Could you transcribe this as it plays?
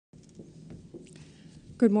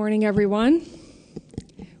Good morning, everyone.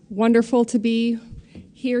 Wonderful to be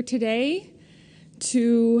here today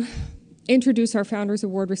to introduce our Founders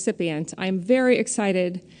Award recipient. I'm very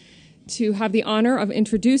excited to have the honor of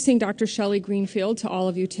introducing Dr. Shelly Greenfield to all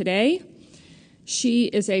of you today. She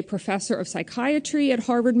is a professor of psychiatry at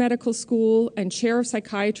Harvard Medical School and chair of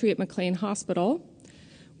psychiatry at McLean Hospital,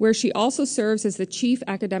 where she also serves as the chief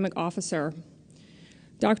academic officer.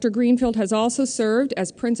 Dr. Greenfield has also served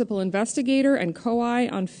as principal investigator and co-I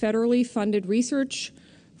on federally funded research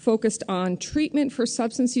focused on treatment for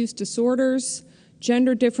substance use disorders,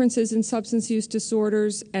 gender differences in substance use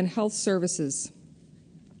disorders, and health services.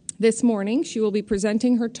 This morning, she will be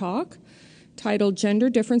presenting her talk titled Gender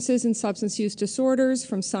Differences in Substance Use Disorders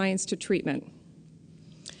from Science to Treatment.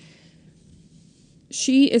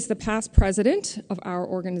 She is the past president of our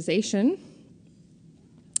organization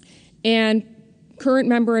and current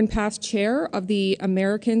member and past chair of the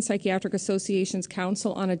American Psychiatric Association's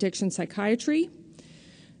Council on Addiction Psychiatry.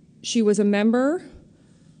 She was a member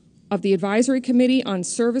of the Advisory Committee on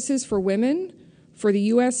Services for Women for the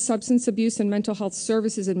U.S. Substance Abuse and Mental Health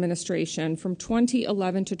Services Administration from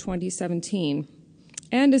 2011 to 2017,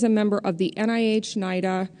 and is a member of the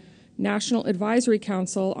NIH-NIDA National Advisory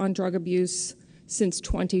Council on Drug Abuse since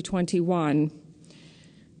 2021.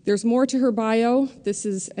 There's more to her bio. This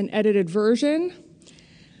is an edited version.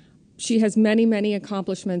 She has many, many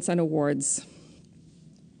accomplishments and awards.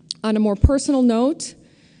 On a more personal note,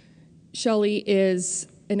 Shelly is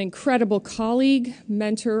an incredible colleague,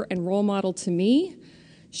 mentor, and role model to me.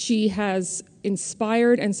 She has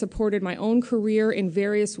inspired and supported my own career in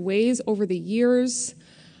various ways over the years.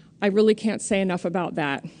 I really can't say enough about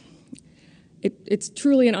that. It's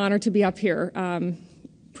truly an honor to be up here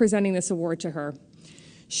presenting this award to her.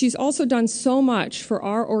 She's also done so much for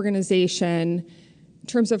our organization in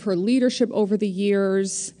terms of her leadership over the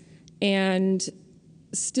years, and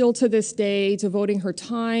still to this day devoting her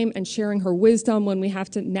time and sharing her wisdom when we have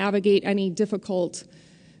to navigate any difficult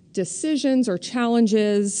decisions or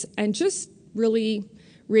challenges, and just really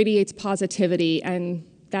radiates positivity, and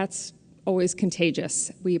that's always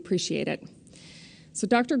contagious. We appreciate it. So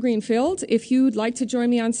Dr. Greenfield, if you'd like to join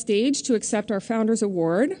me on stage to accept our Founders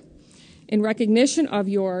Award in recognition of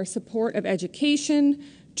your support of education,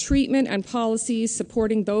 treatment, and policies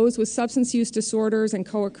supporting those with substance use disorders and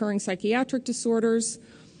co-occurring psychiatric disorders,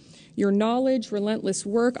 your knowledge, relentless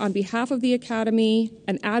work on behalf of the Academy,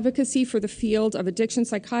 and advocacy for the field of addiction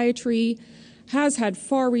psychiatry has had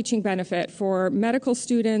far-reaching benefit for medical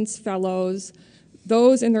students, fellows,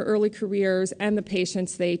 those in their early careers, and the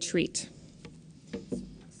patients they treat.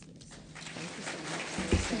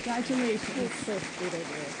 Congratulations.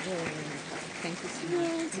 Thank you so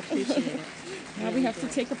much. Appreciate it. Now we have to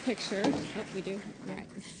take a picture. Oh, we do? All right.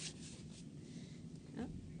 Oh,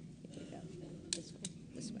 here we go. This way.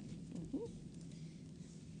 This way. Mm-hmm.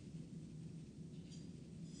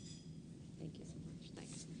 Thank you so much.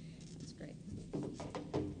 Thanks. That's great.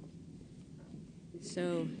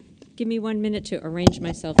 So give me 1 minute to arrange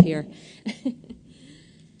myself here.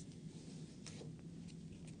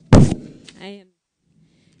 I am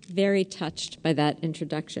very touched by that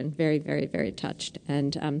introduction. Very, very, very touched.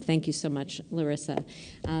 And thank you so much, Larissa.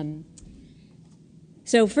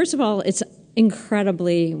 So first of all, it's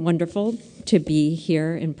incredibly wonderful to be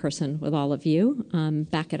here in person with all of you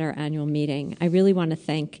back at our annual meeting. I really want to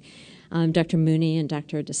thank Dr. Mooney and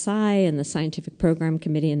Dr. Desai and the Scientific Program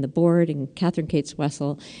Committee and the board and Catherine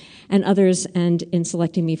Cates-Wessel and others, and in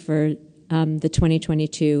selecting me for the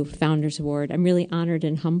 2022 Founders Award. I'm really honored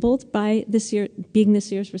and humbled by being this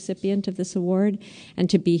year's recipient of this award, and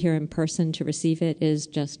to be here in person to receive it is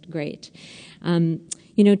just great.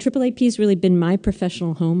 You know, AAAP has really been my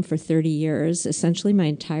professional home for 30 years, essentially my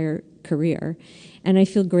entire career, and I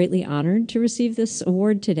feel greatly honored to receive this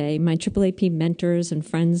award today. My AAAP mentors and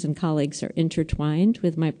friends and colleagues are intertwined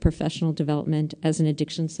with my professional development as an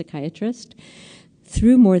addiction psychiatrist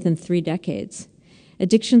through more than 3 decades.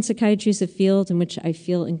 Addiction psychiatry is a field in which I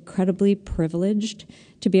feel incredibly privileged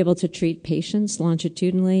to be able to treat patients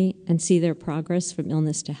longitudinally and see their progress from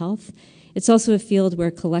illness to health. It's also a field where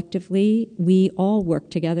collectively we all work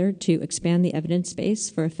together to expand the evidence base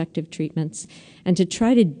for effective treatments and to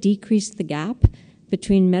try to decrease the gap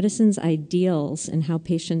between medicine's ideals and how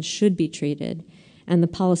patients should be treated and the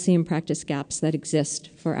policy and practice gaps that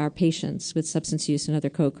exist for our patients with substance use and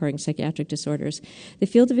other co-occurring psychiatric disorders. The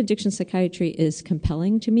field of addiction psychiatry is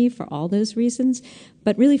compelling to me for all those reasons,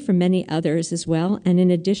 but really for many others as well. And in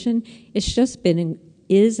addition, it's just been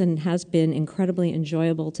is and has been incredibly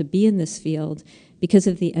enjoyable to be in this field because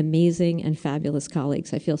of the amazing and fabulous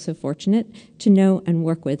colleagues I feel so fortunate to know and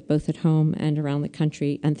work with both at home and around the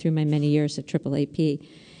country and through my many years at AAAP.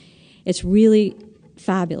 It's really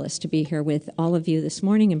fabulous to be here with all of you this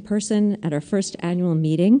morning in person at our first annual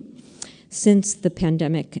meeting since the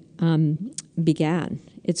pandemic began.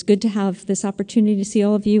 It's good to have this opportunity to see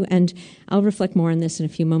all of you, and I'll reflect more on this in a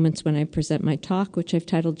few moments when I present my talk, which I've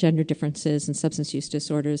titled Gender Differences in Substance Use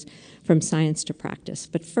Disorders from Science to Practice.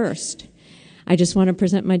 But first, I just want to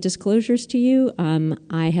present my disclosures to you.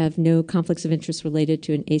 I have no conflicts of interest related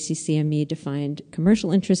to an ACCME-defined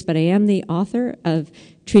commercial interest, but I am the author of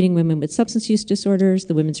Treating Women with Substance Use Disorders,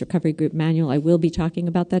 the Women's Recovery Group Manual. I will be talking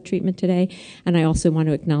about that treatment today, and I also want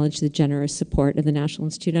to acknowledge the generous support of the National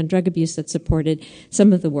Institute on Drug Abuse that supported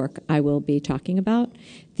some of the work I will be talking about.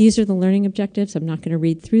 These are the learning objectives. I'm not going to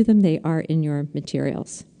read through them. They are in your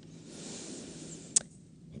materials.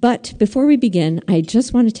 But before we begin, I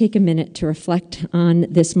just want to take a minute to reflect on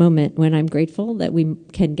this moment when I'm grateful that we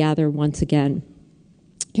can gather once again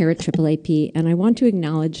here at AAAP. And I want to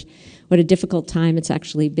acknowledge what a difficult time it's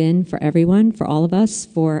actually been for everyone, for all of us,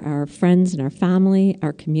 for our friends and our family,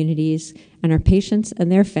 our communities, and our patients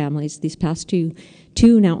and their families. These past two,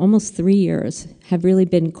 now almost 3 years, have really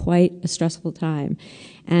been quite a stressful time.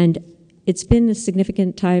 And it's been a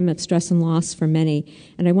significant time of stress and loss for many,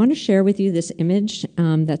 and I want to share with you this image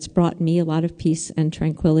that's brought me a lot of peace and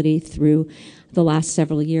tranquility through the last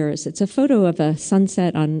several years. It's a photo of a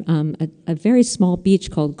sunset on a very small beach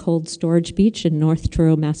called Cold Storage Beach in North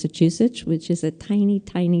Truro, Massachusetts, which is a tiny,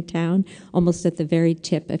 tiny town almost at the very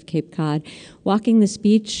tip of Cape Cod. Walking this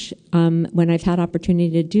beach when I've had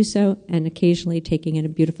opportunity to do so, and occasionally taking in a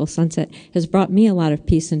beautiful sunset, has brought me a lot of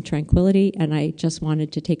peace and tranquility, and I just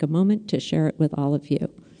wanted to take a moment to share it with all of you.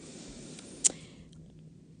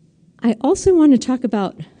 I also want to talk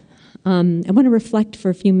about I want to reflect for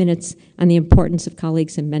a few minutes on the importance of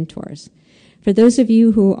colleagues and mentors. For those of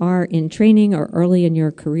you who are in training or early in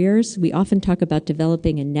your careers, we often talk about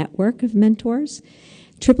developing a network of mentors.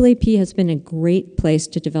 AAAP has been a great place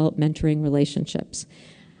to develop mentoring relationships.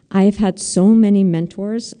 I have had so many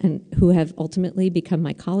mentors and who have ultimately become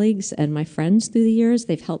my colleagues and my friends through the years.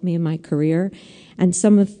 They've helped me in my career, and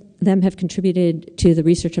some of them have contributed to the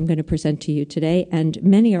research I'm going to present to you today, and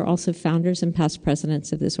many are also founders and past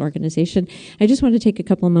presidents of this organization. I just want to take a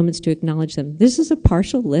couple of moments to acknowledge them. This is a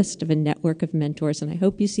partial list of a network of mentors, and I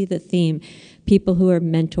hope you see the theme. People who are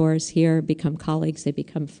mentors here become colleagues, they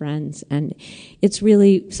become friends, and it's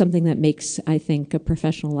really something that makes, I think, a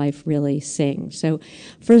professional life really sing. So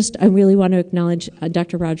first, I really want to acknowledge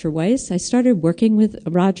Dr. Roger Weiss. I started working with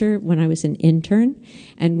Roger when I was an intern,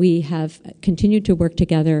 and we have continued to work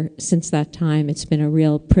together since that time. It's been a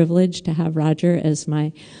real privilege to have Roger as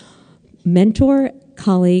my mentor,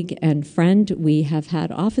 colleague, and friend. We have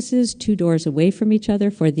had offices 2 doors away from each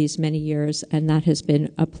other for these many years, and that has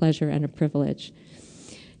been a pleasure and a privilege.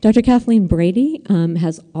 Dr. Kathleen Brady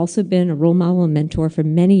has also been a role model and mentor for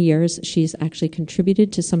many years. She's actually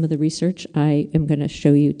contributed to some of the research I am going to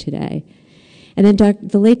show you today. And then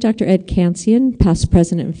the late Dr. Ed Kansian, past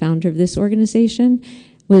president and founder of this organization,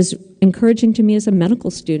 was encouraging to me as a medical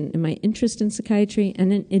student in my interest in psychiatry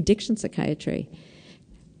and in addiction psychiatry.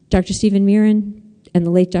 Dr. Stephen Mirren and the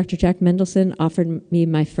late Dr. Jack Mendelson offered me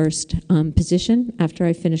my first position after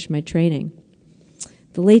I finished my training.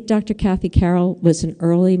 The late Dr. Kathy Carroll was an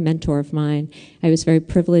early mentor of mine. I was very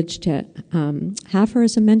privileged to have her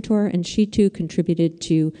as a mentor, and she too contributed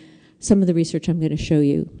to some of the research I'm going to show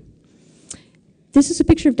you. This is a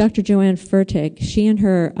picture of Dr. Joanne Fertig. She and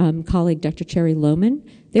her colleague, Dr. Cherry Lohman,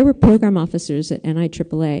 they were program officers at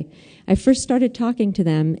NIAAA. I first started talking to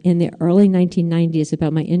them in the early 1990s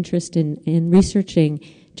about my interest in researching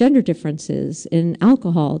gender differences in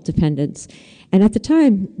alcohol dependence. And at the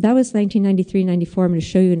time, that was 1993-94, I'm going to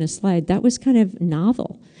show you in a slide, that was kind of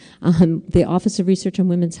novel. The Office of Research on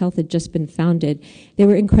Women's Health had just been founded. They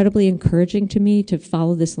were incredibly encouraging to me to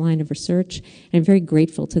follow this line of research, and I'm very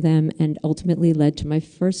grateful to them, and ultimately led to my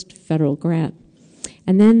first federal grant.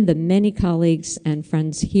 And then the many colleagues and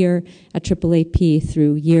friends here at AAAP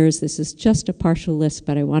through years. This is just a partial list,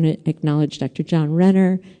 but I want to acknowledge Dr. John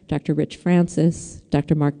Renner, Dr. Rich Francis,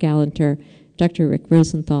 Dr. Mark Gallanter, Dr. Rick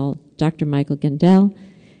Rosenthal, Dr. Michael Gendel,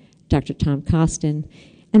 Dr. Tom Costin,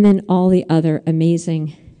 and then all the other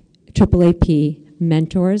amazing AAAP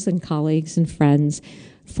mentors and colleagues and friends,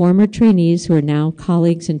 former trainees who are now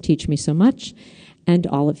colleagues and teach me so much, and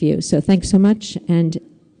all of you. So thanks so much, and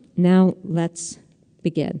now let's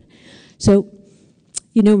begin. So,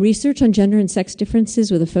 you know, research on gender and sex differences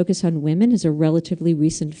with a focus on women is a relatively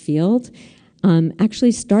recent field.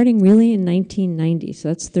 actually starting really in 1990, so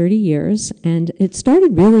that's 30 years, and it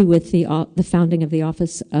started really with the founding of the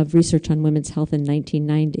Office of Research on Women's Health in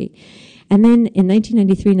 1990. And then in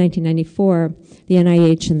 1993, 1994, the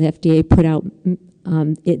NIH and the FDA put out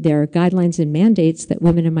their guidelines and mandates that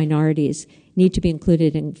women and minorities need to be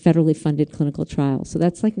included in federally funded clinical trials. So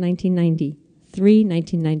that's like 1993,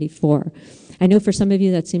 1994. I know for some of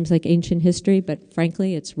you that seems like ancient history, but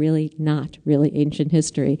frankly, it's really not really ancient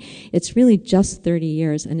history. It's really just 30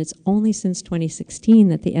 years, and it's only since 2016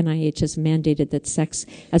 that the NIH has mandated that sex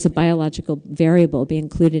as a biological variable be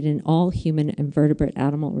included in all human and vertebrate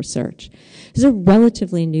animal research. It's a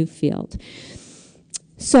relatively new field.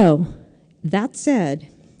 So, that said,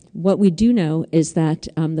 what we do know is that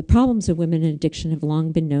the problems of women in addiction have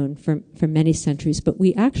long been known for many centuries, but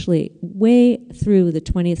we actually, way through the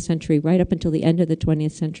 20th century, right up until the end of the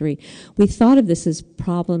 20th century, we thought of this as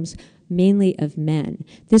problems mainly of men.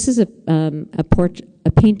 This is a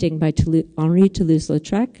painting by Henri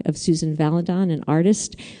Toulouse-Lautrec of Susan Valadon, an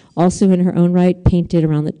artist, also in her own right, painted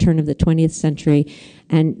around the turn of the 20th century,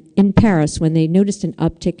 and in Paris, when they noticed an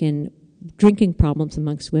uptick in drinking problems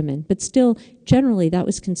amongst women, but still, generally, that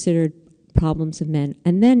was considered problems of men.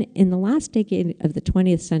 And then in the last decade of the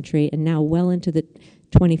 20th century, and now well into the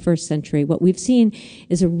 21st century, what we've seen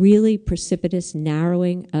is a really precipitous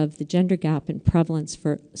narrowing of the gender gap in prevalence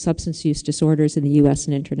for substance use disorders in the U.S.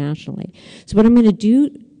 and internationally. So what I'm going to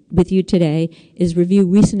do with you today is review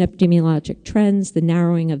recent epidemiologic trends, the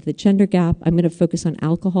narrowing of the gender gap. I'm going to focus on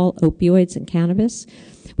alcohol, opioids, and cannabis.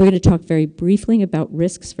 We're going to talk very briefly about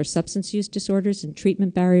risks for substance use disorders and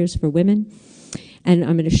treatment barriers for women. And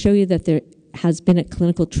I'm going to show you that there has been a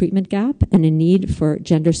clinical treatment gap and a need for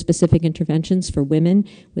gender-specific interventions for women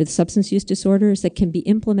with substance use disorders that can be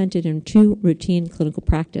implemented into routine clinical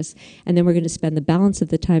practice. And then we're going to spend the balance of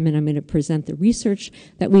the time, and I'm going to present the research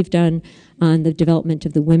that we've done on the development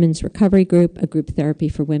of the Women's Recovery Group, a group therapy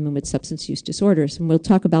for women with substance use disorders. And we'll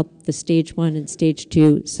talk about the Stage 1 and Stage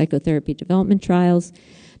 2 psychotherapy development trials,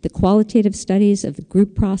 the qualitative studies of the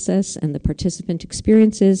group process and the participant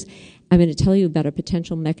experiences. I'm going to tell you about a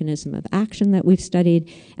potential mechanism of action that we've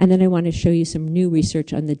studied, and then I want to show you some new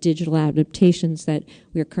research on the digital adaptations that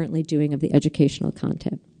we are currently doing of the educational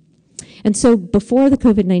content. And so before the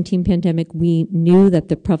COVID-19 pandemic, we knew that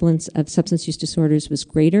the prevalence of substance use disorders was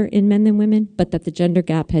greater in men than women, but that the gender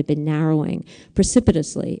gap had been narrowing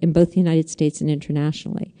precipitously in both the United States and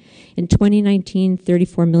internationally. In 2019,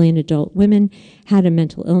 34 million adult women had a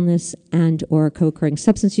mental illness and or a co-occurring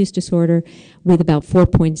substance use disorder, with about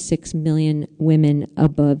 4.6 million women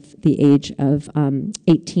above the age of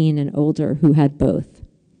 18 and older who had both.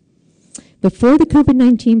 Before the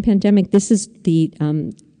COVID-19 pandemic, this is the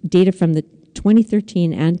data from the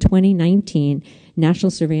 2013 and 2019 National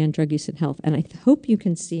Survey on Drug Use and Health. And I hope you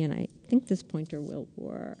can see, and I think this pointer will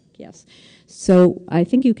work, yes. So I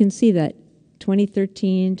think you can see that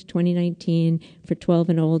 2013 to 2019 for 12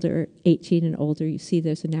 and older, 18 and older, you see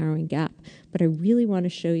there's a narrowing gap. But I really want to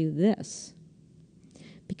show you this,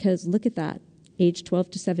 because look at that, age 12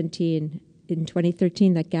 to 17. In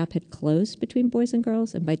 2013, that gap had closed between boys and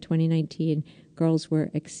girls, and by 2019, girls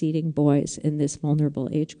were exceeding boys in this vulnerable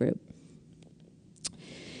age group.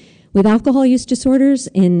 With alcohol use disorders,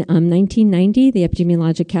 in 1990, the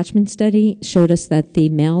epidemiologic catchment study showed us that the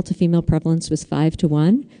male to female prevalence was 5 to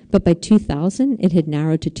 1, but by 2000, it had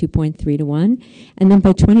narrowed to 2.3 to 1, and then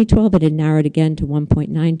by 2012, it had narrowed again to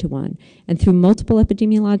 1.9 to 1. And through multiple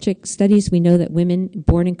epidemiologic studies, we know that women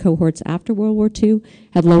born in cohorts after World War II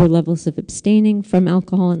had lower levels of abstaining from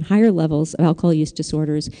alcohol and higher levels of alcohol use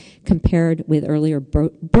disorders compared with earlier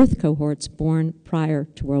birth cohorts born prior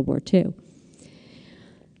to World War II.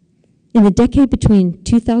 In the decade between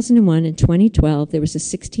 2001 and 2012, there was a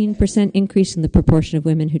 16% increase in the proportion of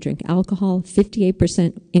women who drink alcohol,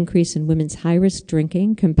 58% increase in women's high-risk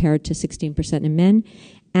drinking compared to 16% in men,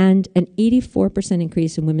 and an 84%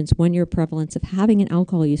 increase in women's one-year prevalence of having an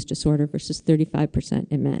alcohol use disorder versus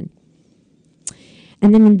 35% in men.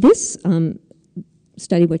 And then in this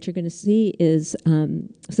study, what you're going to see is, so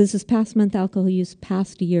this is past month alcohol use,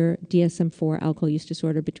 past year DSM-4 alcohol use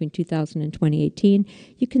disorder between 2000 and 2018.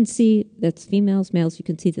 You can see that's females, males, you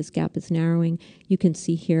can see this gap is narrowing. You can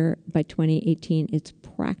see here by 2018, it's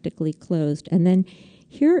practically closed. And then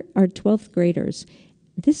here are 12th graders.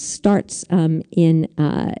 This starts in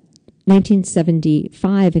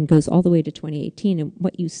 1975 and goes all the way to 2018. And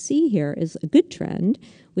what you see here is a good trend,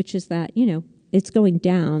 which is that, you know, it's going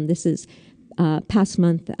down. This is past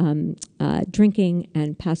month drinking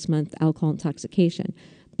and past month alcohol intoxication.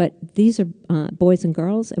 But these are boys and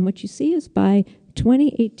girls, and what you see is by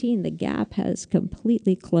 2018, the gap has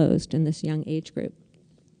completely closed in this young age group.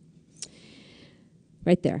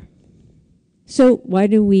 right there. So why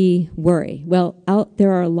do we worry? Well,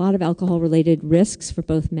 there are a lot of alcohol-related risks for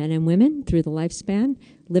both men and women through the lifespan.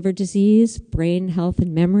 Liver disease, brain health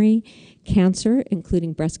and memory, cancer,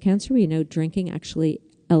 including breast cancer. We know drinking actually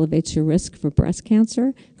elevates your risk for breast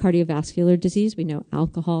cancer. Cardiovascular disease, we know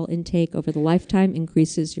alcohol intake over the lifetime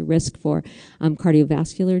increases your risk for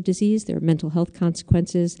cardiovascular disease. There are mental health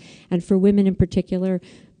consequences. And for women in particular,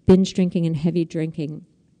 binge drinking and heavy drinking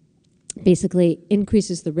basically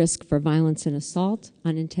increases the risk for violence and assault,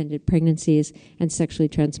 unintended pregnancies, and sexually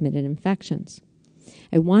transmitted infections.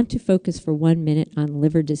 I want to focus for 1 minute on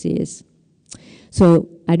liver disease. So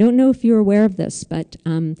I don't know if you're aware of this, but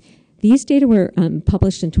these data were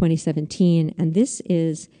published in 2017, and this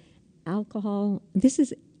is alcohol. This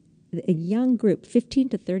is a young group, 15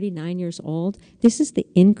 to 39 years old. This is the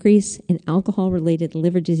increase in alcohol-related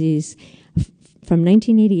liver disease from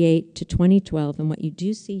 1988 to 2012, and what you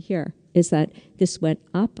do see here is that this went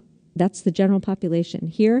up. That's the general population.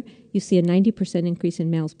 Here, you see a 90% increase in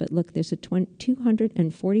males, but look, there's a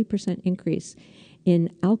 240% increase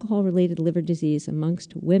in alcohol-related liver disease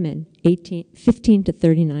amongst women 15 to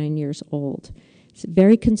 39 years old. It's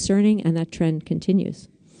very concerning, and that trend continues.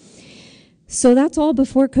 So that's all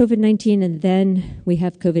before COVID-19, and then we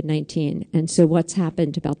have COVID-19. And so what's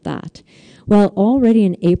happened about that? Well, already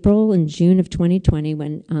in April and June of 2020,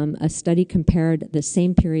 when a study compared the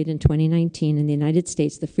same period in 2019 in the United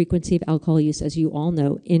States, the frequency of alcohol use, as you all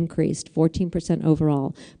know, increased 14%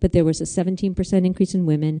 overall. But there was a 17% increase in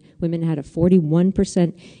women. Women had a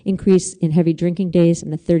 41% increase in heavy drinking days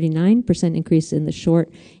and a 39% increase in the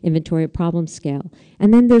short inventory of problem scale.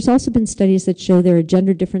 And then there's also been studies that show there are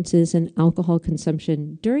gender differences in alcohol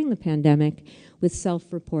consumption during the pandemic with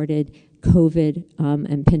self-reported COVID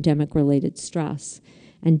and pandemic-related stress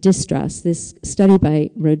and distress. This study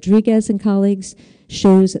by Rodriguez and colleagues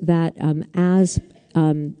shows that as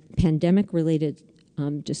pandemic-related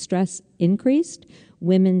distress increased,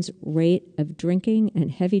 women's rate of drinking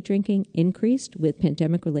and heavy drinking increased with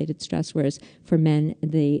pandemic-related stress, whereas for men,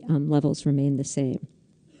 the levels remained the same.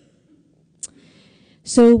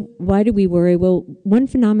 So why do we worry? Well, one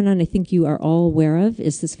phenomenon I think you are all aware of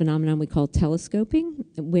is this phenomenon we call telescoping,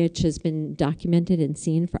 which has been documented and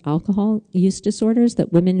seen for alcohol use disorders,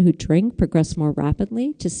 that women who drink progress more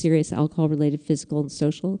rapidly to serious alcohol-related physical and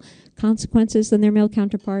social consequences than their male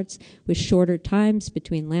counterparts, with shorter times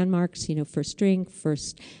between landmarks, first drink,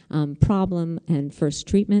 first problem, and first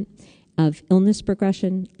treatment of illness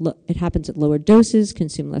progression. It happens at lower doses,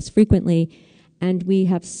 consumed less frequently. And we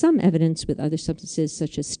have some evidence with other substances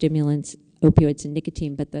such as stimulants, opioids, and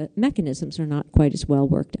nicotine, but the mechanisms are not quite as well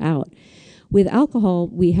worked out. With alcohol,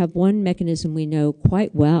 we have one mechanism we know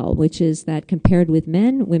quite well, which is that compared with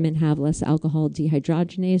men, women have less alcohol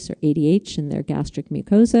dehydrogenase, or ADH, in their gastric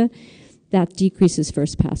mucosa. That decreases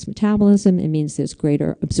first-pass metabolism. It means there's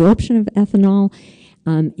greater absorption of ethanol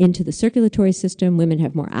into the circulatory system. Women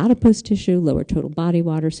have more adipose tissue, lower total body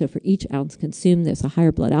water, so for each ounce consumed, there's a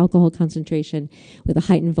higher blood alcohol concentration with a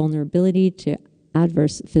heightened vulnerability to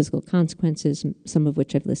adverse physical consequences, some of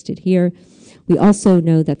which I've listed here. We also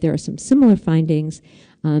know that there are some similar findings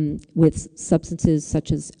with substances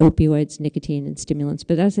such as opioids, nicotine, and stimulants.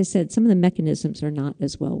 But as I said, some of the mechanisms are not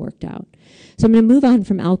as well worked out. So I'm going to move on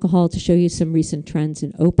from alcohol to show you some recent trends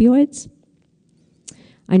in opioids.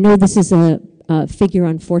 I know this is a figure,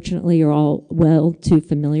 unfortunately, you're all well too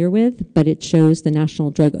familiar with, but it shows the national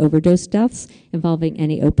drug overdose deaths involving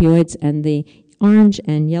any opioids, and the orange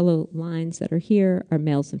and yellow lines that are here are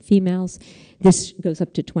males and females. This goes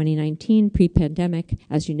up to 2019, pre-pandemic.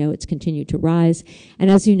 As you know, it's continued to rise. And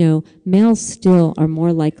as you know, males still are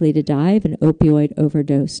more likely to die of an opioid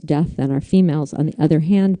overdose death than are females. On the other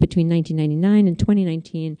hand, between 1999 and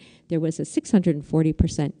 2019, there was a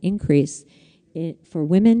 640% increase for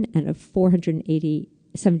women and a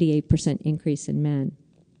 78% increase in men.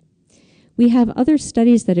 We have other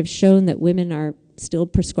studies that have shown that women are still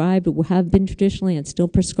prescribed, or have been traditionally and still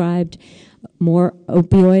prescribed, more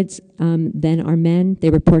opioids than are men. They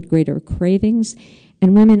report greater cravings,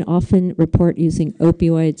 and women often report using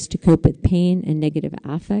opioids to cope with pain and negative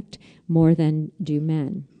affect more than do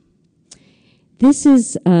men. This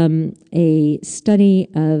is a study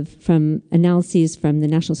from analyses from the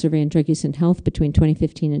National Survey on Drug Use and Health between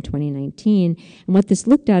 2015 and 2019. And what this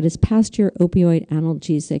looked at is past-year opioid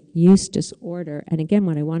analgesic use disorder. And again,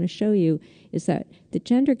 what I want to show you is that the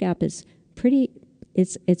gender gap is pretty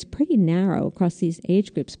narrow across these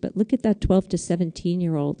age groups. But look at that 12 to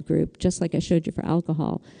 17-year-old group, just like I showed you for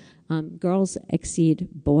alcohol. Girls exceed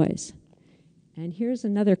boys. And here's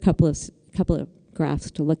another couple of graphs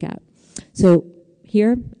to look at. So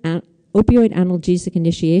here, opioid analgesic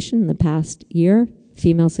initiation in the past year,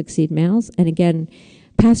 females exceed males. And again,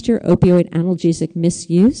 past year opioid analgesic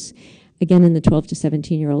misuse, again, in the 12 to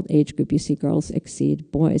 17-year-old age group, you see girls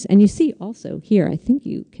exceed boys. And you see also here, I think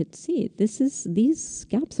you could see, these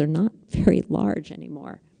gaps are not very large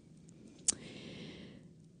anymore.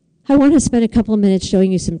 I want to spend a couple of minutes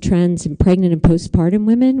showing you some trends in pregnant and postpartum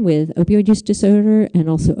women with opioid use disorder and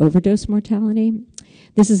also overdose mortality.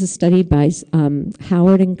 This is a study by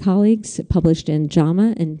Howard and colleagues published in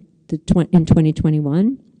JAMA in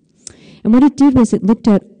 2021. And what it did was it looked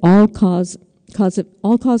at all-cause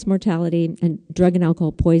mortality and drug and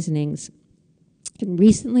alcohol poisonings in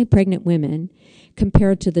recently pregnant women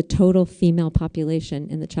compared to the total female population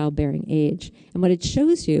in the childbearing age. And what it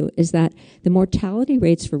shows you is that the mortality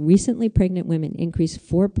rates for recently pregnant women increased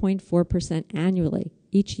 4.4% annually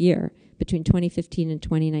each year between 2015 and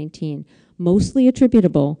 2019, mostly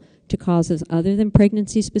attributable to causes other than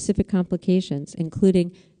pregnancy-specific complications,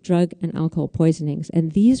 including drug and alcohol poisonings.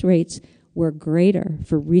 And these rates were greater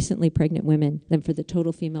for recently pregnant women than for the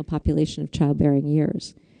total female population of childbearing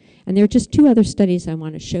years. And there are just two other studies I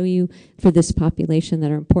want to show you for this population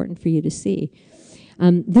that are important for you to see.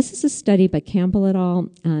 This is a study by Campbell et al.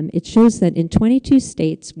 It shows that in 22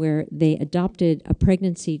 states where they adopted a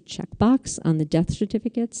pregnancy checkbox on the death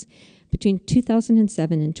certificates, between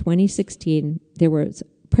 2007 and 2016, there was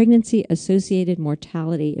pregnancy-associated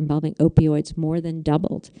mortality involving opioids more than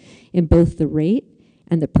doubled in both the rate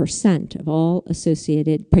and the percent of all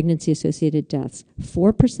pregnancy-associated deaths,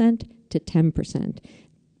 4% to 10%,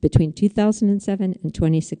 between 2007 and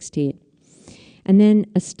 2016. And then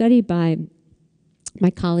a study by my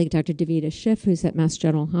colleague, Dr. Davida Schiff, who's at Mass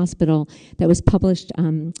General Hospital, that was published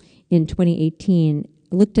in 2018,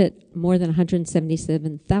 looked at more than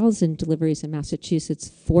 177,000 deliveries in Massachusetts.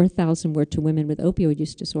 4,000 were to women with opioid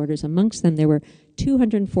use disorders. Amongst them, there were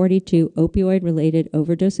 242 opioid-related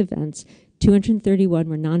overdose events. 231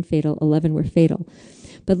 were non-fatal, 11 were fatal.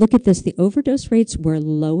 But look at this, the overdose rates were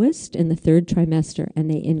lowest in the third trimester, and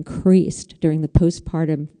they increased during the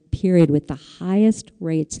postpartum period with the highest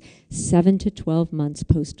rates 7 to 12 months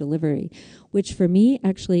post-delivery, which for me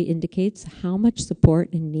actually indicates how much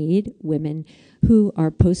support and need women who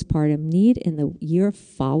are postpartum need in the year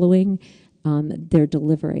following their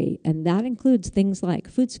delivery. And that includes things like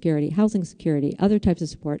food security, housing security, other types of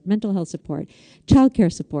support, mental health support,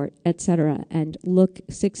 childcare support, et cetera. And look,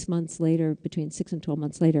 6 months later, between 6 and 12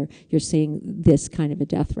 months later, you're seeing this kind of a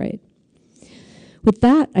death rate. With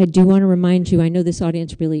that, I do want to remind you, I know this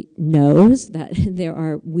audience really knows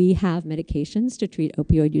that we have medications to treat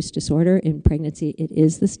opioid use disorder in pregnancy. It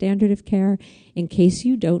is the standard of care. In case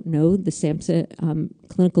you don't know the SAMHSA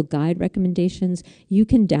clinical guide recommendations, you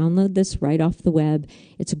can download this right off the web.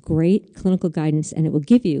 It's a great clinical guidance, and it will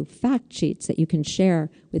give you fact sheets that you can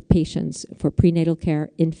share with patients for prenatal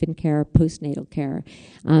care, infant care, postnatal care.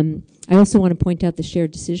 I also want to point out the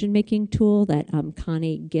shared decision-making tool that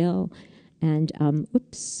Connie Gill and,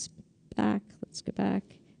 let's go back.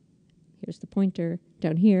 Here's the pointer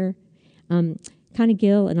down here. Connie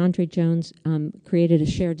Gill and Andre Jones created a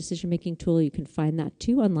shared decision-making tool. You can find that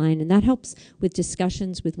too online, and that helps with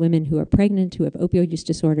discussions with women who are pregnant, who have opioid use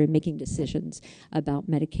disorder, and making decisions about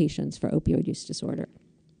medications for opioid use disorder.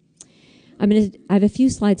 I have a few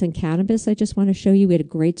slides on cannabis I just want to show you. We had a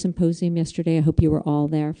great symposium yesterday. I hope you were all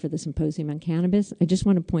there for the symposium on cannabis. I just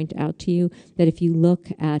want to point out to you that if you look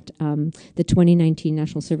at the 2019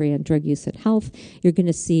 National Survey on Drug Use and Health, you're going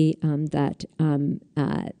to see that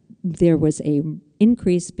there was an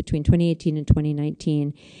increase between 2018 and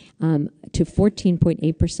 2019 to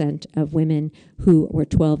 14.8% of women who were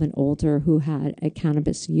 12 and older who had a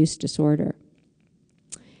cannabis use disorder.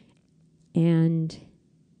 And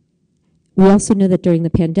we also know that during the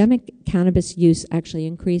pandemic, cannabis use actually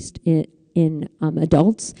increased in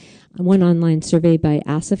adults. One online survey by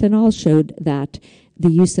Asif et al. Showed that the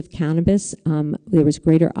use of cannabis, there was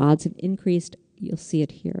greater odds of increased, you'll see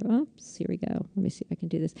it here. Oops, here we go. Let me see if I can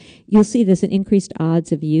do this. You'll see there's an increased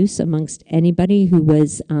odds of use amongst anybody who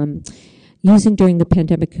was using during the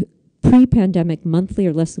pandemic. Pre-pandemic, monthly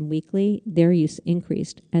or less than weekly, their use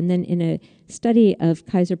increased. And then in a study of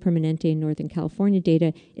Kaiser Permanente in Northern California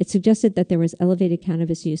data, it suggested that there was elevated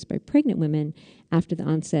cannabis use by pregnant women after the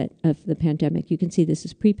onset of the pandemic. You can see this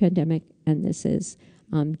is pre-pandemic, and this is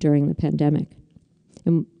during the pandemic.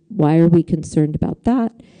 And why are we concerned about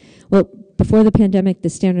that? Well, before the pandemic, the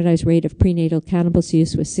standardized rate of prenatal cannabis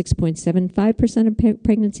use was 6.75% of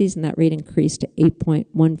pregnancies, and that rate increased to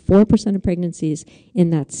 8.14% of pregnancies in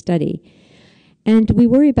that study. And we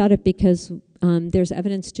worry about it because there's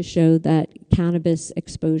evidence to show that cannabis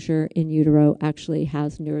exposure in utero actually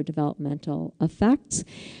has neurodevelopmental effects.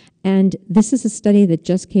 And this is a study that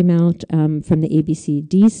just came out from the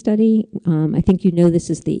ABCD study. I think you know this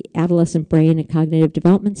is the Adolescent Brain and Cognitive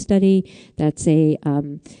Development Study. That's a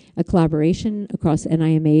collaboration across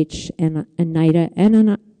NIMH and NIDA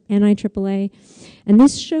and NIAAA. And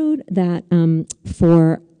this showed that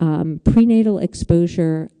for prenatal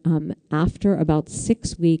exposure after about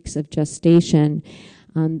 6 weeks of gestation,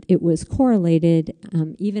 it was correlated,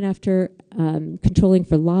 even after controlling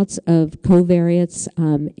for lots of covariates,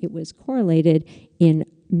 it was correlated in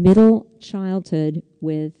middle childhood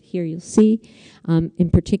with, here you'll see, in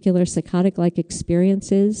particular, psychotic-like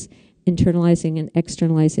experiences, internalizing and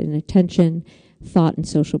externalizing attention, thought, and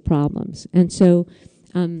social problems. And so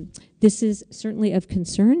this is certainly of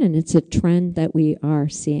concern, and it's a trend that we are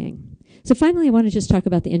seeing. So finally, I want to just talk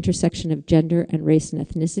about the intersection of gender and race and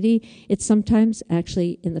ethnicity. It's sometimes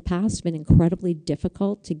actually in the past been incredibly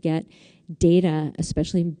difficult to get data,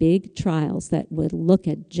 especially in big trials, that would look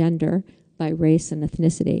at gender by race and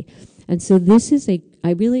ethnicity. And so this is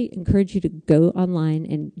I really encourage you to go online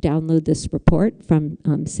and download this report from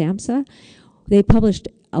SAMHSA. They published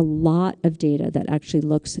a lot of data that actually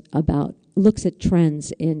looks at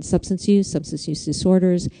trends in substance use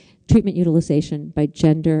disorders, treatment utilization by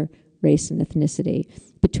gender, race, and ethnicity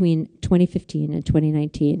between 2015 and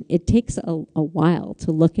 2019. It takes a while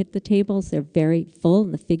to look at the tables. They're very full,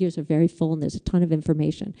 and the figures are very full, and there's a ton of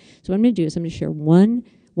information. So what I'm going to do is I'm going to share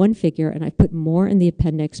one figure, and I put more in the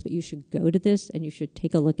appendix, but you should go to this and you should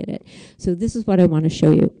take a look at it. So this is what I want to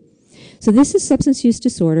show you. So this is substance use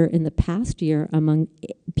disorder in the past year among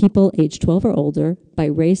people aged 12 or older by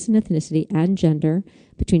race and ethnicity and gender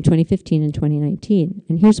between 2015 and 2019.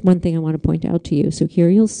 And here's one thing I want to point out to you. So here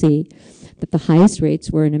you'll see that the highest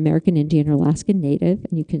rates were in American Indian or Alaskan Native,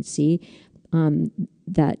 and you can see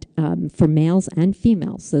that for males and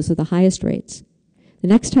females, those are the highest rates. The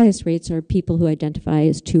next highest rates are people who identify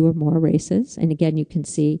as 2 or more races, and again, you can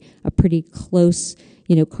see a pretty close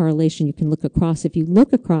correlation. You can look across. If you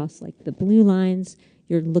look across, like the blue lines,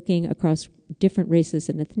 you're looking across different races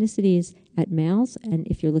and ethnicities at males, and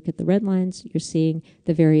if you look at the red lines, you're seeing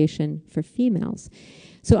the variation for females.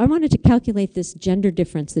 So I wanted to calculate this gender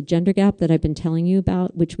difference, the gender gap that I've been telling you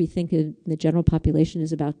about, which we think in the general population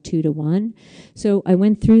is about 2 to 1. So I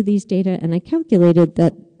went through these data, and I calculated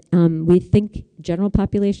that we think general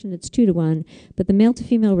population, it's 2 to 1, but the male to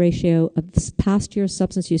female ratio of this past year's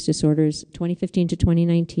substance use disorders, 2015 to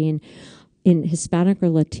 2019, in Hispanic or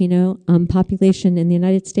Latino population in the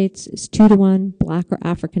United States is 2 to 1, Black or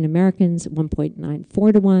African Americans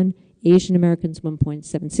 1.94 to 1, Asian Americans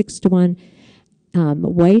 1.76 to 1,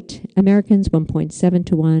 white Americans 1.7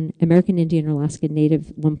 to 1, American Indian or Alaskan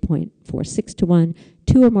Native 1.46 to 1,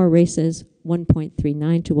 2 or more races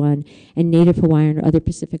 1.39 to 1, and Native Hawaiian or other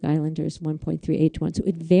Pacific Islanders 1.38 to 1. So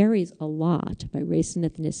it varies a lot by race and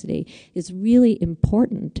ethnicity. It's really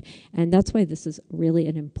important, and that's why this is really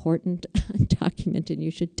an important document, and you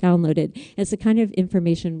should download it. It's the kind of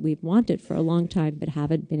information we've wanted for a long time but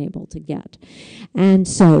haven't been able to get. And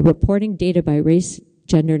so reporting data by race,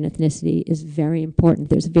 gender, and ethnicity is very important.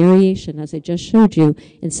 There's variation, as I just showed you,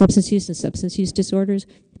 in substance use and substance use disorders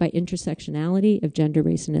by intersectionality of gender,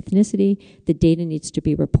 race, and ethnicity. The data needs to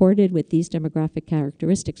be reported with these demographic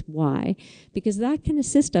characteristics. Why? Because that can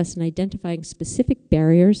assist us in identifying specific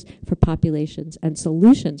barriers for populations and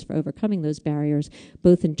solutions for overcoming those barriers,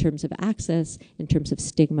 both in terms of access, in terms of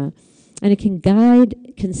stigma. And it can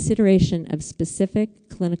guide consideration of specific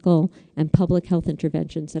clinical and public health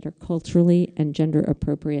interventions that are culturally and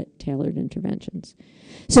gender-appropriate tailored interventions.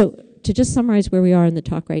 So to just summarize where we are in the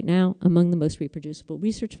talk right now, among the most reproducible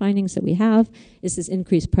research findings that we have is this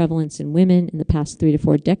increased prevalence in women in the past 3 to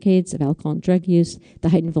 4 decades of alcohol and drug use, the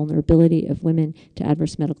heightened vulnerability of women to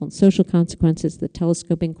adverse medical and social consequences, the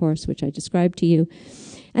telescoping course, which I described to you,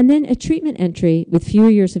 and then a treatment entry with fewer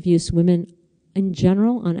years of use. Women in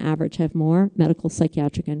general, on average, have more medical,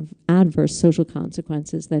 psychiatric, and adverse social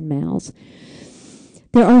consequences than males.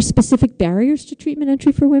 There are specific barriers to treatment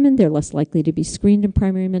entry for women. They're less likely to be screened in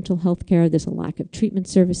primary mental health care. There's a lack of treatment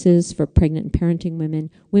services for pregnant and parenting women.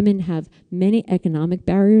 Women have many economic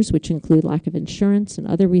barriers, which include lack of insurance and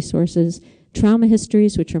other resources. Trauma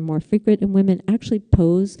histories, which are more frequent in women, actually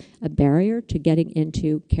pose a barrier to getting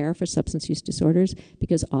into care for substance use disorders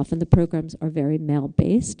because often the programs are very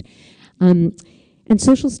male-based. And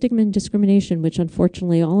social stigma and discrimination, which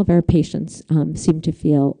unfortunately all of our patients seem to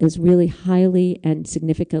feel, is really highly and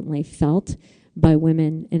significantly felt by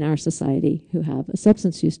women in our society who have a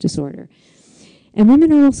substance use disorder. And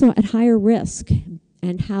women are also at higher risk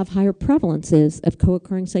and have higher prevalences of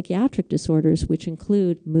co-occurring psychiatric disorders, which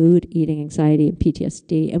include mood, eating, anxiety, and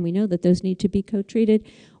PTSD. And we know that those need to be co-treated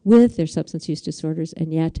with their substance use disorders,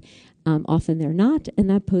 and yet often they're not, and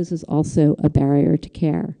that poses also a barrier to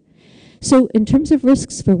care. So in terms of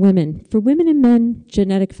risks for women and men,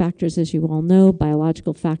 genetic factors, as you all know,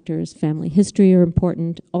 biological factors, family history are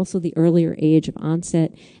important. Also, the earlier age of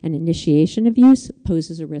onset and initiation of use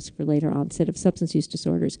poses a risk for later onset of substance use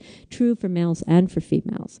disorders, true for males and for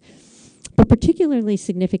females. But particularly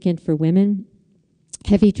significant for women,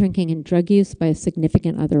 heavy drinking and drug use by a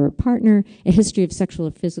significant other or partner, a history of sexual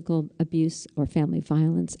or physical abuse or family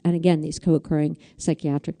violence, and again, these co-occurring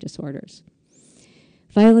psychiatric disorders.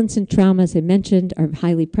 Violence and trauma, as I mentioned, are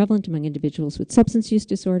highly prevalent among individuals with substance use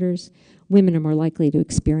disorders. Women are more likely to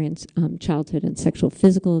experience childhood and sexual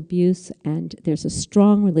physical abuse, and there's a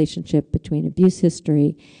strong relationship between abuse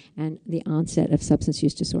history and the onset of substance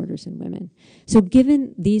use disorders in women. So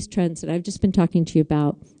given these trends that I've just been talking to you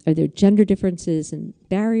about, are there gender differences and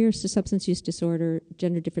barriers to substance use disorder,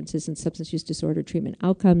 gender differences in substance use disorder treatment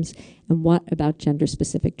outcomes, and what about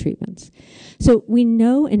gender-specific treatments? So we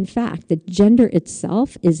know, in fact, that gender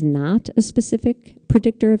itself is not a specific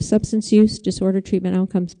predictor of substance use disorder treatment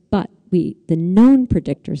outcomes, but the known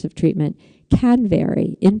predictors of treatment can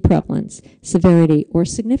vary in prevalence, severity, or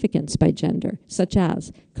significance by gender, such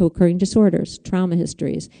as co-occurring disorders, trauma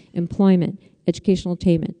histories, employment, educational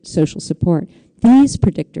attainment, social support. These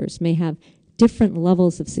predictors may have different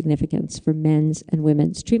levels of significance for men's and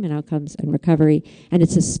women's treatment outcomes and recovery, and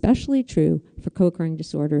it's especially true for co-occurring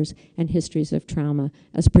disorders and histories of trauma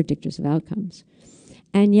as predictors of outcomes.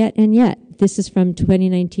 And yet, this is from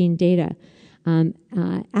 2019 data.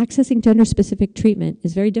 Accessing gender-specific treatment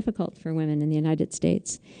is very difficult for women in the United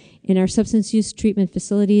States. In our substance use treatment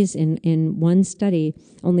facilities, in one study,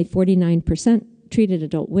 only 49% treated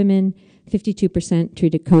adult women, 52%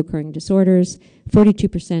 treated co-occurring disorders,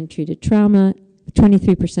 42% treated trauma,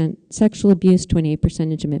 23% sexual abuse,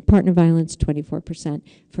 28% intimate partner violence, 24%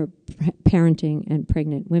 for parenting and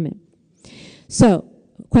pregnant women. So,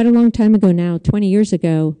 quite a long time ago now, 20 years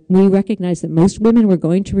ago, we recognized that most women were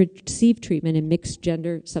going to receive treatment in mixed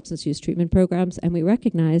gender substance use treatment programs, and we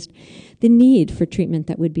recognized the need for treatment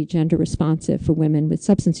that would be gender responsive for women with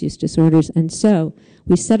substance use disorders. And so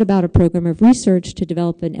we set about a program of research to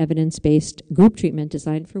develop an evidence-based group treatment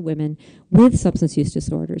designed for women with substance use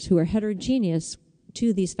disorders who are heterogeneous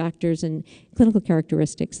to these factors and clinical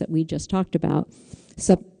characteristics that we just talked about,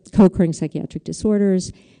 co-occurring psychiatric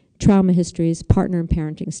disorders, trauma histories, partner and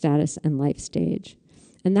parenting status, and life stage.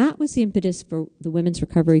 And that was the impetus for the Women's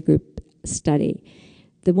Recovery Group study.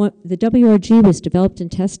 The WRG was developed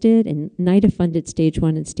and tested in NIDA-funded Stage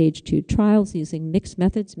 1 and Stage 2 trials using mixed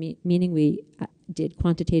methods, meaning we did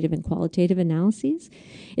quantitative and qualitative analyses.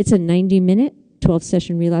 It's a 90-minute,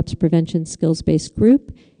 12-session relapse prevention skills-based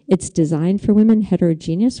group. It's designed for women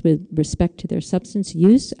heterogeneous with respect to their substance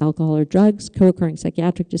use, alcohol or drugs, co-occurring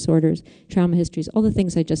psychiatric disorders, trauma histories, all the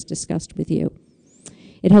things I just discussed with you.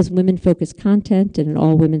 It has women-focused content and an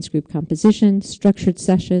all-women's group composition, structured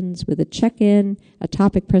sessions with a check-in, a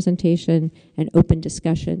topic presentation, an open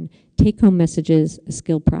discussion, take-home messages, a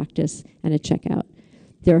skill practice, and a checkout.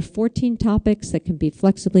 There are 14 topics that can be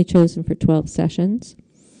flexibly chosen for 12 sessions.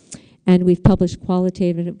 And we've published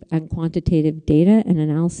qualitative and quantitative data and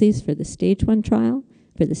analyses for the Stage 1 trial,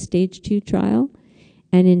 for the Stage 2 trial.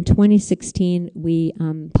 And in 2016, we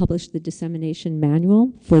published the dissemination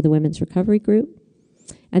manual for the Women's Recovery Group.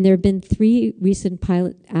 And there have been 3 recent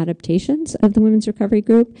pilot adaptations of the Women's Recovery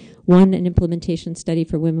Group, one an implementation study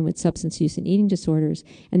for women with substance use and eating disorders,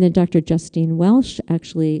 and then Dr. Justine Welsh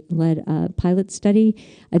actually led a pilot study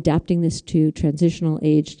adapting this to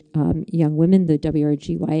transitional-aged young women, the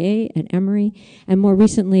WRGYA and Emory, and more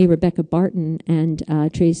recently, Rebecca Barton and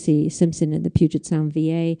Tracy Simpson in the Puget Sound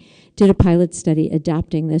VA did a pilot study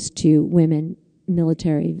adapting this to women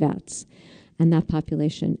military vets and that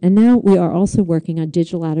population. And now we are also working on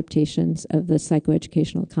digital adaptations of the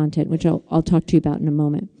psychoeducational content, which I'll talk to you about in a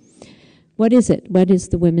moment. What is it? What is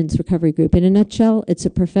the Women's Recovery Group? In a nutshell, it's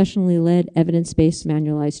a professionally led, evidence-based,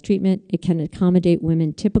 manualized treatment. It can accommodate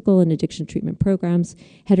women typical in addiction treatment programs,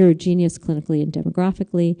 heterogeneous clinically and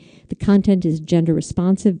demographically. The content is gender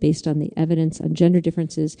responsive based on the evidence on gender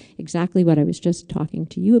differences, exactly what I was just talking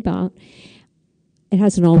to you about. It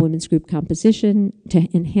has an all-women's group composition to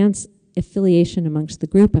enhance affiliation amongst the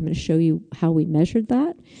group. I'm going to show you how we measured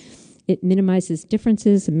that. It minimizes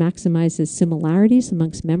differences and maximizes similarities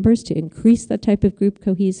amongst members to increase that type of group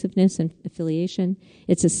cohesiveness and affiliation.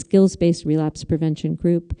 It's a skills-based relapse prevention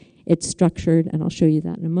group. It's structured, and I'll show you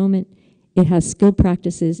that in a moment. It has skill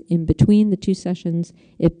practices in between the 2 sessions.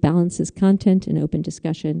 It balances content and open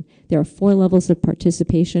discussion. There are 4 levels of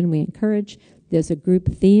participation we encourage. There's a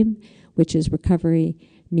group theme, which is recovery,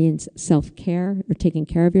 means self-care or taking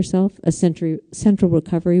care of yourself, a central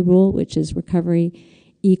recovery rule, which is recovery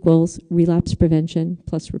equals relapse prevention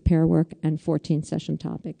plus repair work, and 14 session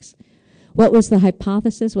topics. What was the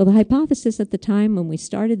hypothesis? Well, the hypothesis at the time when we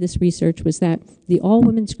started this research was that the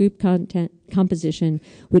all-women's group composition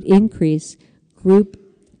would increase group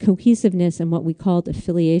cohesiveness and what we called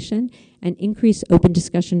affiliation, and increase open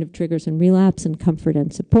discussion of triggers and relapse and comfort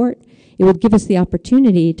and support. It would give us the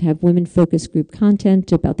opportunity to have women-focused group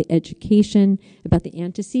content about the education, about the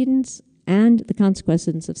antecedents, and the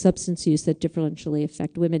consequences of substance use that differentially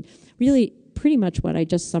affect women. Really, pretty much what I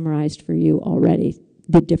just summarized for you already,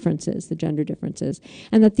 the differences, the gender differences,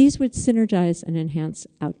 and that these would synergize and enhance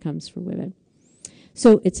outcomes for women.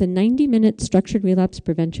 So it's a 90-minute structured relapse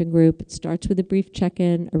prevention group. It starts with a brief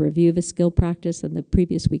check-in, a review of a skill practice on the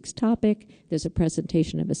previous week's topic. There's a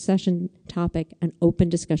presentation of a session topic, an open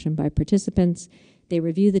discussion by participants. They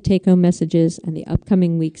review the take-home messages and the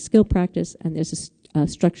upcoming week's skill practice, and there's a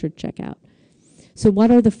structured checkout. So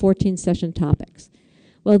what are the 14 session topics?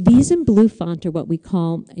 Well, these in blue font are what we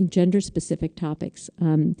call gender-specific topics.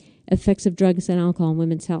 Effects of drugs and alcohol on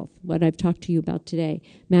women's health, what I've talked to you about today.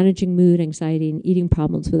 Managing mood, anxiety, and eating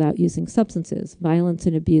problems without using substances. Violence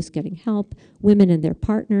and abuse, getting help. Women and their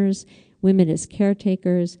partners. Women as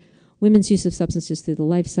caretakers. Women's use of substances through the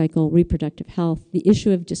life cycle. Reproductive health. The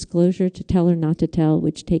issue of disclosure, to tell or not to tell,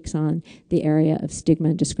 which takes on the area of stigma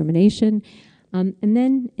and discrimination. And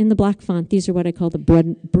then in the black font, these are what I call the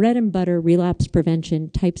bread and butter relapse prevention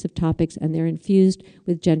types of topics, and they're infused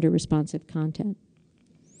with gender responsive content.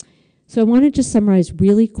 So I want to just summarize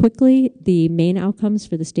really quickly the main outcomes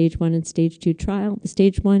for the Stage 1 and Stage 2 trial. The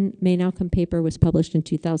Stage 1 main outcome paper was published in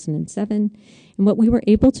 2007, and what we were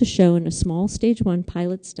able to show in a small Stage 1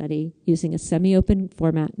 pilot study using a semi-open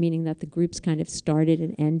format, meaning that the groups kind of started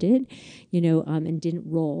and ended, and didn't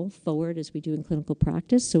roll forward as we do in clinical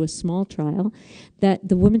practice, so a small trial, that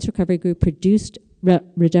the women's recovery group produced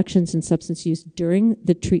reductions in substance use during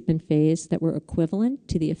the treatment phase that were equivalent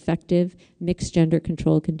to the effective mixed gender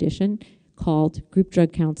control condition called group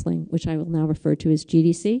drug counseling, which I will now refer to as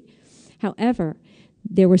GDC. However,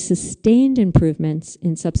 there were sustained improvements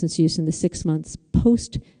in substance use in the 6 months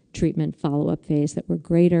post-treatment follow-up phase that were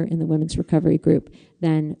greater in the women's recovery group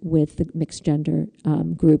than with the mixed gender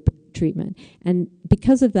group treatment. And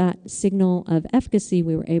because of that signal of efficacy,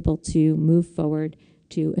 we were able to move forward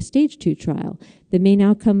to a Stage 2 trial. The main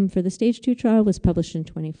outcome for the Stage 2 trial was published in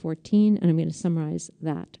 2014, and I'm going to summarize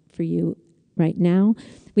that for you right now.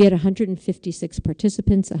 We had 156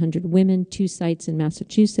 participants, 100 women, 2 sites in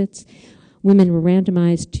Massachusetts. Women were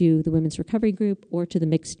randomized to the women's recovery group or to the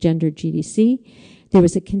mixed gender GDC. There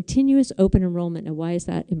was a continuous open enrollment. Now, why is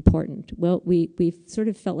that important? Well, we sort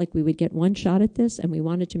of felt like we would get one shot at this, and we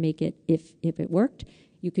wanted to make it, if it worked,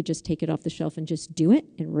 you could just take it off the shelf and just do it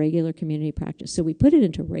in regular community practice. So we put it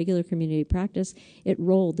into regular community practice. It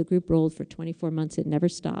rolled, the group rolled for 24 months. It never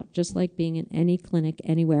stopped, just like being in any clinic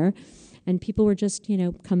anywhere. And people were just,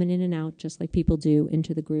 coming in and out, just like people do,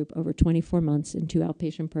 into the group over 24 months in 2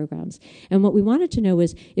 outpatient programs. And what we wanted to know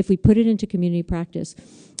is, if we put it into community practice,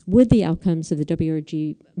 would the outcomes of the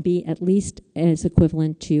WRG be at least as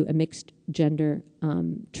equivalent to a mixed gender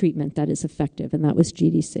treatment that is effective? And that was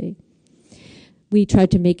GDC. We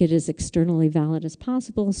tried to make it as externally valid as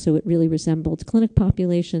possible, so it really resembled clinic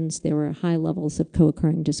populations. There were high levels of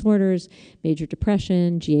co-occurring disorders, major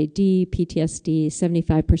depression, GAD, PTSD.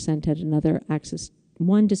 75% had another Axis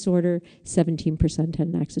 1 disorder, 17% had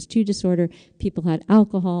an Axis 2 disorder. People had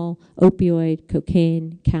alcohol, opioid,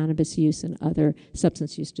 cocaine, cannabis use, and other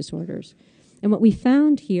substance use disorders. And what we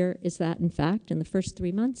found here is that, in fact, in the first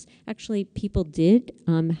 3 months, actually people did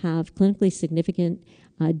have clinically significant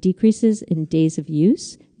decreases in days of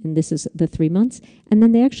use, and this is the 3 months, and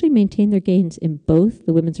then they actually maintained their gains in both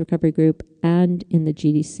the women's recovery group and in the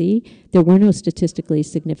GDC. There were no statistically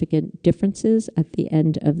significant differences at the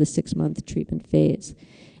end of the 6-month treatment phase.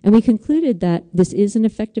 And we concluded that this is an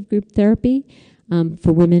effective group therapy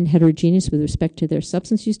for women heterogeneous with respect to their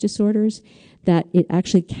substance use disorders, that it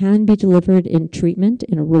actually can be delivered in treatment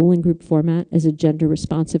in a rolling group format as a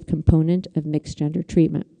gender-responsive component of mixed gender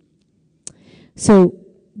treatment. So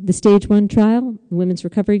the Stage 1 trial, the women's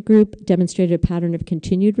recovery group demonstrated a pattern of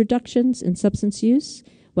continued reductions in substance use,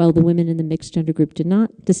 while the women in the mixed gender group did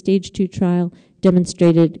not. The Stage 2 trial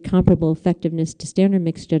demonstrated comparable effectiveness to standard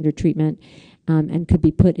mixed gender treatment and could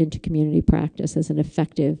be put into community practice as an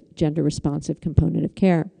effective gender-responsive component of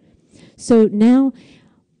care. So now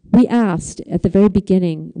we asked, at the very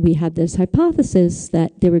beginning, we had this hypothesis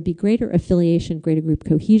that there would be greater affiliation, greater group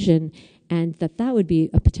cohesion, and that would be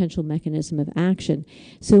a potential mechanism of action.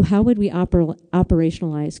 So how would we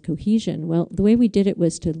operationalize cohesion? Well, the way we did it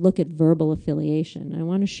was to look at verbal affiliation. I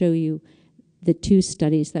want to show you the 2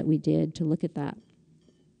 studies that we did to look at that.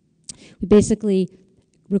 We basically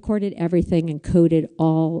recorded everything and coded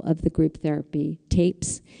all of the group therapy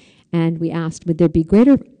tapes, and we asked, would there be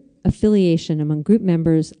greater affiliation among group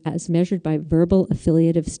members as measured by verbal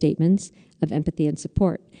affiliative statements of empathy and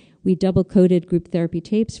support? We double-coded group therapy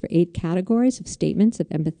tapes for 8 categories of statements of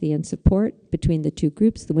empathy and support between the 2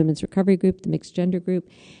 groups, the women's recovery group, the mixed gender group,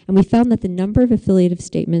 and we found that the number of affiliative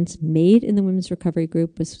statements made in the women's recovery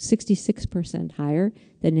group was 66% higher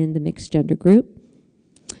than in the mixed gender group.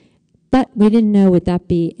 But we didn't know would that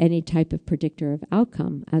be any type of predictor of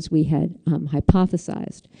outcome, as we had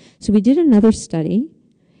hypothesized. So we did another study,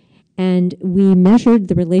 and we measured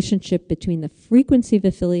the relationship between the frequency of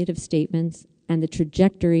affiliative statements and the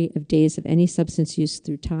trajectory of days of any substance use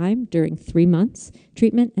through time during 3 months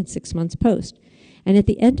treatment and 6 months post. And at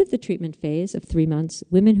the end of the treatment phase of 3 months,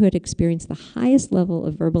 women who had experienced the highest level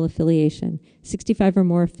of verbal affiliation, 65 or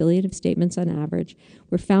more affiliative statements on average,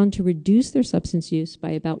 were found to reduce their substance use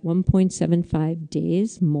by about 1.75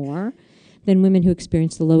 days more than women who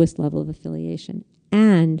experienced the lowest level of affiliation.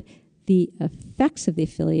 And the effects of the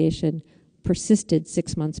affiliation persisted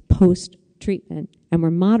 6 months post-treatment and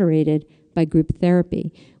were moderated by group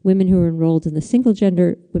therapy. Women who were enrolled in the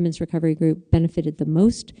single-gender women's recovery group benefited the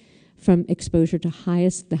most from exposure to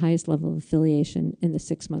the highest level of affiliation in the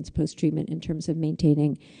 6 months post-treatment in terms of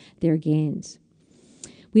maintaining their gains.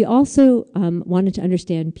 We also wanted to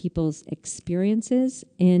understand people's experiences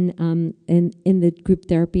in the group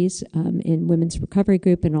therapies in women's recovery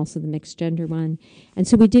group and also the mixed gender one. And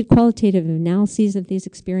so we did qualitative analyses of these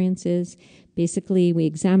experiences. Basically, we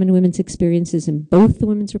examined women's experiences in both the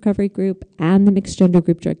women's recovery group and the mixed gender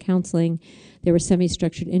group drug counseling. There were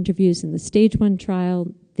semi-structured interviews in the stage 1 trial.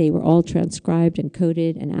 They were all transcribed and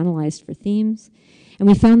coded and analyzed for themes. And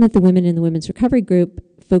we found that the women in the women's recovery group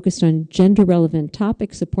focused on gender-relevant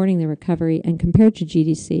topics supporting their recovery, and compared to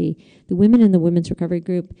GDC, the women in the women's recovery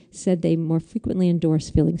group said they more frequently endorse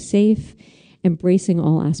feeling safe, embracing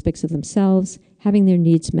all aspects of themselves, having their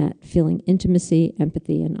needs met, feeling intimacy,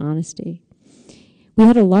 empathy, and honesty. We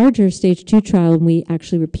had a larger stage 2 trial, and we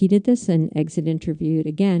actually repeated this and exit interviewed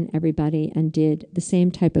again everybody and did the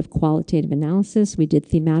same type of qualitative analysis. We did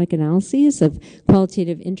thematic analyses of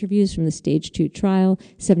qualitative interviews from the stage 2 trial,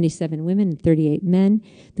 77 women and 38 men.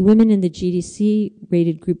 The women in the GDC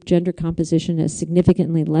rated group gender composition as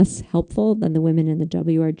significantly less helpful than the women in the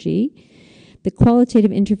WRG. The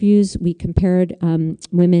qualitative interviews, we compared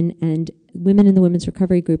women, and women in the women's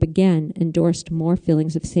recovery group, again, endorsed more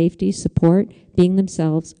feelings of safety, support, being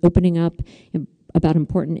themselves, opening up about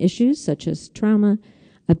important issues such as trauma,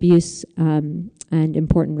 abuse, and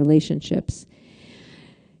important relationships.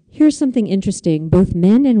 Here's something interesting. Both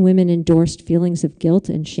men and women endorsed feelings of guilt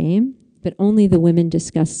and shame, but only the women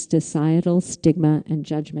discussed societal stigma and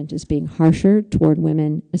judgment as being harsher toward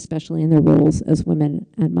women, especially in their roles as women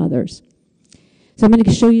and mothers. So I'm going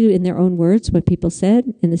to show you in their own words what people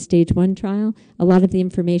said in the stage 1 trial. A lot of the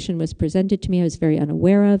information was presented to me I was very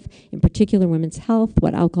unaware of, in particular women's health,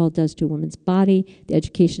 what alcohol does to a woman's body. The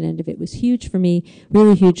education end of it was huge for me,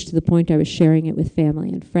 really huge to the point I was sharing it with family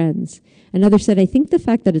and friends. Another said, I think the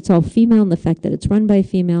fact that it's all female and the fact that it's run by a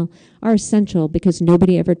female are essential because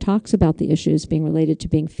nobody ever talks about the issues being related to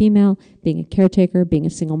being female, being a caretaker, being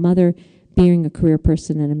a single mother, being a career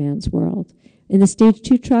person in a man's world. In the stage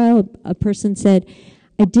 2 trial, a person said,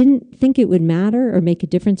 I didn't think it would matter or make a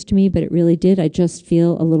difference to me, but it really did. I just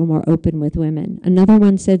feel a little more open with women. Another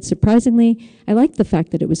one said, surprisingly, I liked the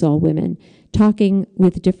fact that it was all women, talking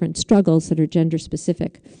with different struggles that are gender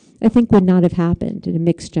specific. I think would not have happened in a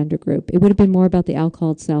mixed gender group. It would have been more about the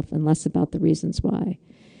alcohol itself and less about the reasons why.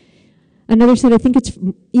 Another said, I think it's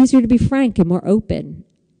easier to be frank and more open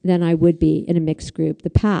than I would be in a mixed group. The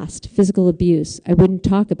past, physical abuse, I wouldn't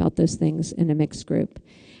talk about those things in a mixed group.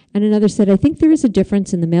 And another said, I think there is a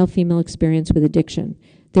difference in the male-female experience with addiction.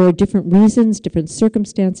 There are different reasons, different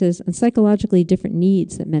circumstances, and psychologically different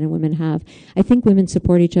needs that men and women have. I think women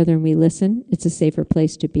support each other and we listen. It's a safer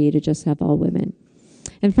place to be to just have all women.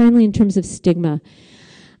 And finally, in terms of stigma,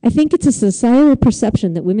 I think it's a societal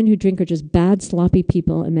perception that women who drink are just bad, sloppy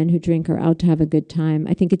people and men who drink are out to have a good time.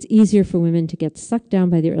 I think it's easier for women to get sucked down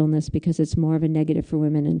by their illness because it's more of a negative for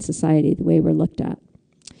women in society, the way we're looked at.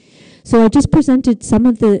 So I just presented some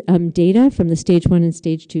of the data from the stage 1 and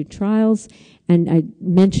stage 2 trials, And I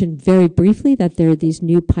mentioned very briefly that there are these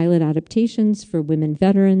new pilot adaptations for women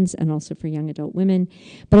veterans and also for young adult women.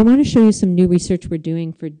 But I want to show you some new research we're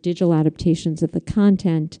doing for digital adaptations of the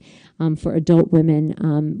content for adult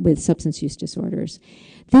women with substance use disorders.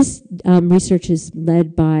 This research is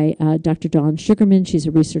led by Dr. Dawn Sugarman. She's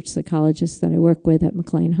a research psychologist that I work with at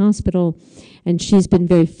McLean Hospital, and she's been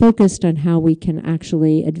very focused on how we can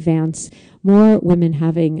actually advance more women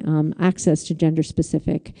having access to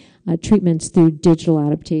gender-specific treatments through digital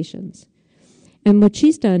adaptations. And what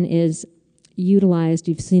she's done is utilized,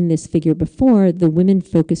 you've seen this figure before, the women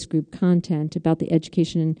focus group content about the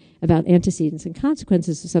education about antecedents and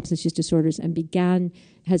consequences of substance use disorders, and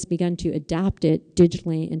has begun to adapt it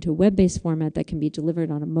digitally into a web-based format that can be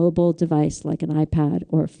delivered on a mobile device like an iPad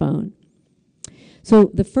or a phone.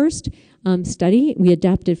 So the first study, we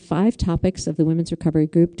adapted 5 topics of the Women's Recovery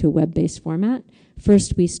Group to a web-based format.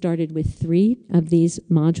 First, we started with 3 of these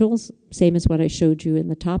modules, same as what I showed you in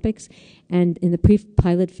the topics. And in the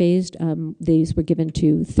pre-pilot phase, these were given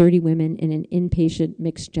to 30 women in an inpatient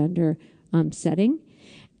mixed gender setting.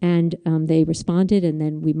 And they responded, and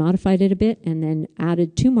then we modified it a bit and then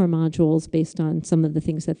added 2 more modules based on some of the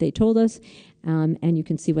things that they told us. And you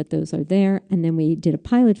can see what those are there. And then we did a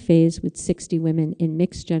pilot phase with 60 women in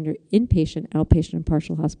mixed gender inpatient, outpatient, and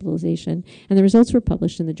partial hospitalization. And the results were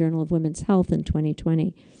published in the Journal of Women's Health in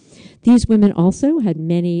 2020. These women also had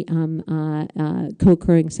many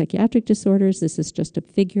co-occurring psychiatric disorders. This is just a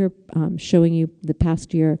figure showing you the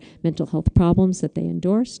past year mental health problems that they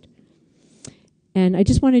endorsed. And I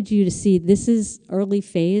just wanted you to see this is early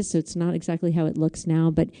phase, so it's not exactly how it looks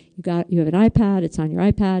now, but you have an iPad, it's on your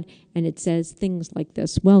iPad, and it says things like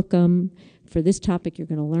this: welcome. For this topic, you're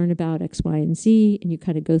going to learn about X, Y, and Z, and you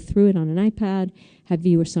kind of go through it on an iPad. Have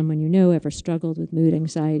you or someone you know ever struggled with mood,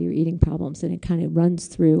 anxiety, or eating problems? And it kind of runs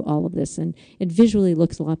through all of this, and it visually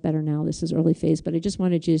looks a lot better now. This is early phase, but I just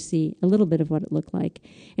wanted you to see a little bit of what it looked like.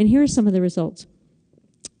 And here are some of the results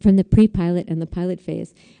from the pre-pilot and the pilot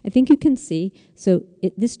phase. I think you can see, so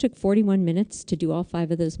this took 41 minutes to do all 5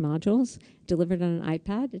 of those modules, delivered on an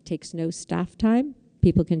iPad. It takes no staff time.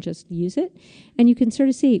 People can just use it. And you can sort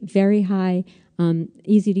of see very high,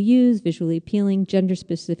 easy to use, visually appealing,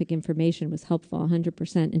 gender-specific information was helpful,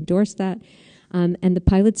 100% endorsed that. And the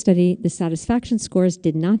pilot study, the satisfaction scores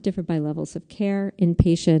did not differ by levels of care,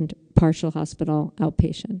 inpatient, partial hospital,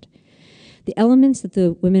 outpatient. The elements that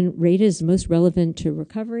the women rated as most relevant to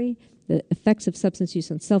recovery, the effects of substance use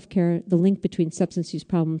on self-care, the link between substance use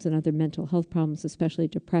problems and other mental health problems, especially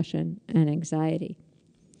depression and anxiety.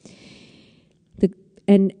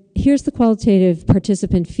 And here's the qualitative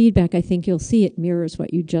participant feedback. I think you'll see it mirrors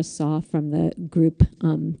what you just saw from the group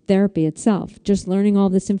therapy itself. Just learning all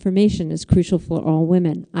this information is crucial for all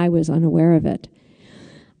women. I was unaware of it.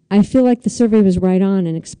 I feel like the survey was right on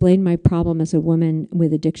and explained my problem as a woman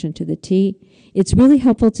with addiction to the tea. It's really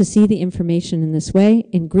helpful to see the information in this way.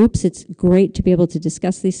 In groups, it's great to be able to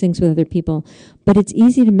discuss these things with other people, but it's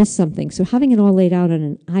easy to miss something. So having it all laid out on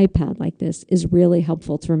an iPad like this is really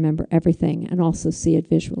helpful to remember everything and also see it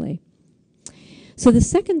visually. So the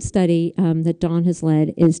second study that Dawn has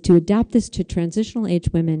led is to adapt this to transitional age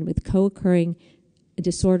women with co-occurring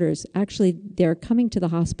disorders. Actually, they're coming to the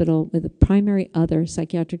hospital with a primary other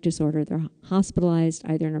psychiatric disorder. They're hospitalized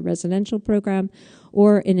either in a residential program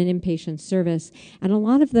or in an inpatient service. And a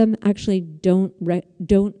lot of them actually don't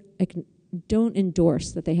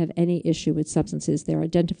endorse that they have any issue with substances. They're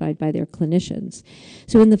identified by their clinicians.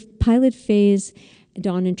 So in the pilot phase,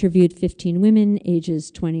 Dawn interviewed 15 women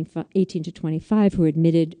ages 18 to 25 who were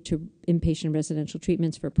admitted to inpatient residential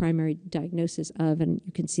treatments for primary diagnosis of, and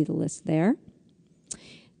you can see the list there.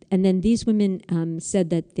 And then these women said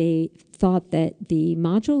that they thought that the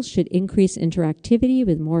modules should increase interactivity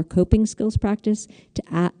with more coping skills practice,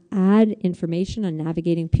 to add information on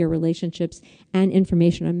navigating peer relationships and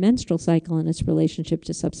information on menstrual cycle and its relationship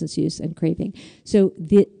to substance use and craving. So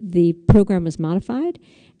the program was modified,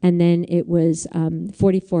 and then it was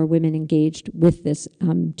 44 women engaged with this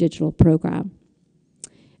digital program.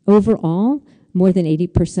 Overall, more than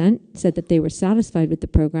 80% said that they were satisfied with the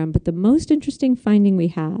program, but the most interesting finding we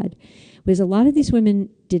had was a lot of these women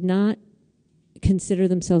did not consider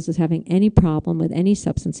themselves as having any problem with any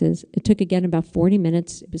substances. It took, again, about 40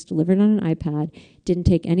 minutes. It was delivered on an iPad. Didn't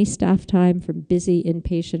take any staff time from busy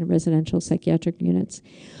inpatient and residential psychiatric units.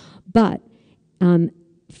 But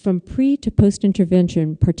from pre to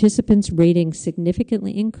post-intervention, participants' ratings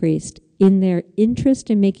significantly increased in their interest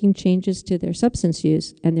in making changes to their substance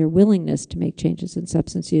use and their willingness to make changes in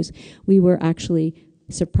substance use. We were actually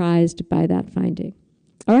surprised by that finding.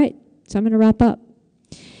 All right, so I'm going to wrap up.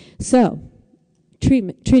 So,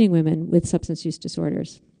 treating women with substance use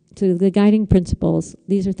disorders. So the guiding principles,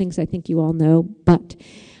 these are things I think you all know, but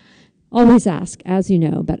always ask, as you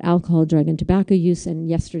know, about alcohol, drug, and tobacco use. And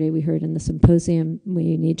yesterday we heard in the symposium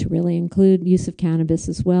we need to really include use of cannabis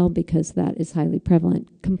as well because that is highly prevalent.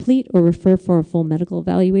 Complete or refer for a full medical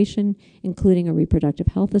evaluation, including a reproductive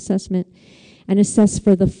health assessment, and assess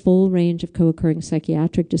for the full range of co-occurring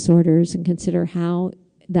psychiatric disorders and consider how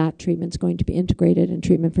that treatment is going to be integrated in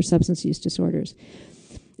treatment for substance use disorders.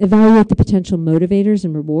 Evaluate the potential motivators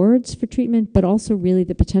and rewards for treatment, but also really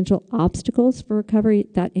the potential obstacles for recovery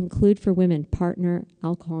that include for women partner,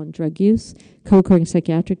 alcohol and drug use, co-occurring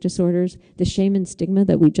psychiatric disorders, the shame and stigma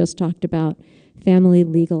that we just talked about, family,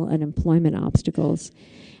 legal, and employment obstacles.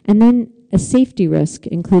 And then a safety risk,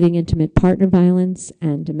 including intimate partner violence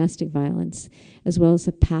and domestic violence, as well as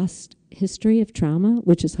a past history of trauma,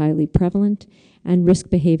 which is highly prevalent, and risk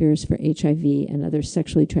behaviors for HIV and other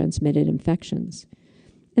sexually transmitted infections.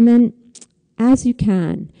 And then, as you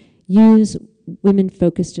can, use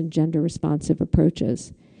women-focused and gender-responsive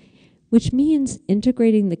approaches, which means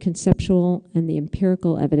integrating the conceptual and the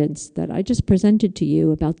empirical evidence that I just presented to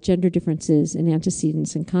you about gender differences in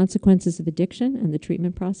antecedents and consequences of addiction and the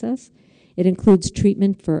treatment process. It includes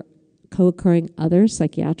treatment for co-occurring other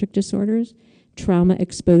psychiatric disorders, trauma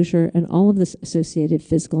exposure, and all of the associated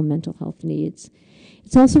physical and mental health needs.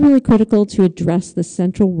 It's also really critical to address the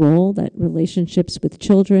central role that relationships with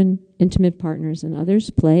children, intimate partners, and others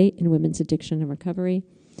play in women's addiction and recovery,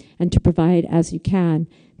 and to provide, as you can,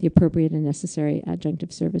 the appropriate and necessary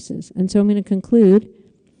adjunctive services. And so I'm going to conclude.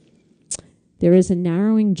 There is a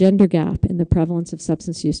narrowing gender gap in the prevalence of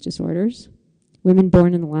substance use disorders. Women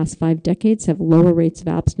born in the last 5 decades have lower rates of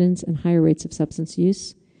abstinence and higher rates of substance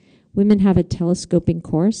use. Women have a telescoping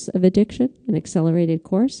course of addiction, an accelerated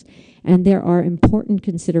course, and there are important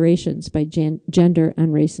considerations by gender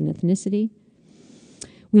and race and ethnicity.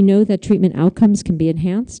 We know that treatment outcomes can be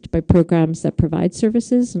enhanced by programs that provide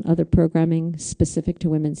services and other programming specific to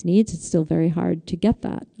women's needs. It's still very hard to get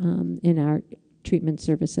that in our treatment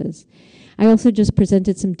services. I also just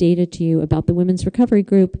presented some data to you about the Women's Recovery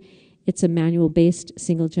Group. It's a manual-based,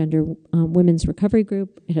 single-gender women's recovery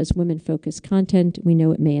group. It has women-focused content. We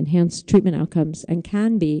know it may enhance treatment outcomes and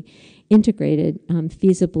can be integrated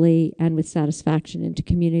feasibly and with satisfaction into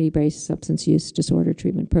community-based substance use disorder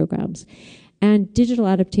treatment programs. And digital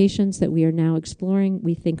adaptations that we are now exploring,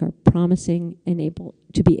 we think are promising and able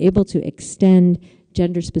to be able to extend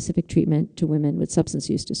gender-specific treatment to women with substance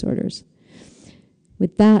use disorders.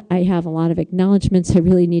 With that, I have a lot of acknowledgments. I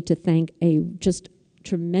really need to thank a just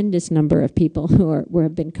tremendous number of people who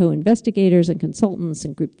have been co-investigators and consultants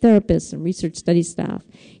and group therapists and research study staff.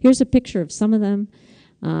 Here's a picture of some of them.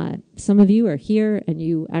 Some of you are here and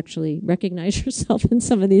you actually recognize yourself in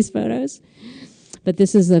some of these photos. But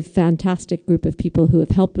this is a fantastic group of people who have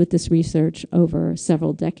helped with this research over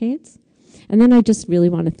several decades. And then I just really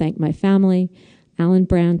want to thank my family, Alan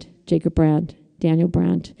Brandt, Jacob Brandt, Daniel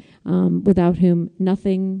Brandt, without whom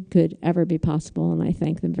nothing could ever be possible, and I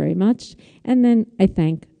thank them very much. And then I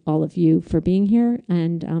thank all of you for being here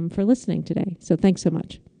and for listening today. So thanks so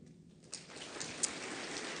much.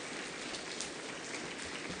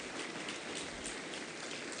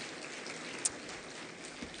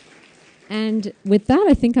 And with that,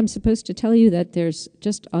 I think I'm supposed to tell you that there's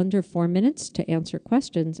just under 4 minutes to answer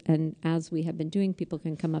questions, and as we have been doing, people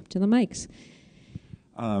can come up to the mics.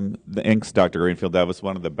 Thanks, Dr. Greenfield. That was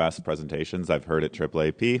one of the best presentations I've heard at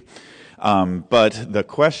AAAP. But the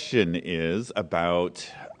question is about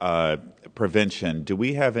prevention. Do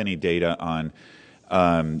we have any data on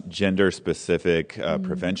gender-specific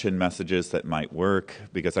prevention messages that might work?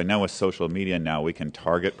 Because I know with social media now we can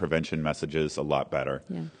target prevention messages a lot better.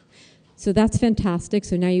 Yeah. So that's fantastic.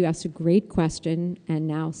 So now you asked a great question, and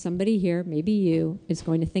now somebody here, maybe you, is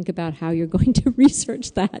going to think about how you're going to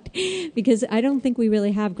research that, because I don't think we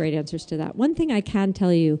really have great answers to that. One thing I can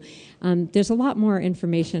tell you, there's a lot more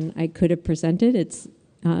information I could have presented. It's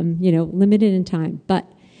limited in time, but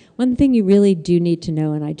one thing you really do need to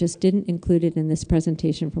know, and I just didn't include it in this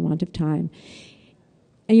presentation for want of time,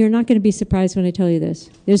 and you're not going to be surprised when I tell you this.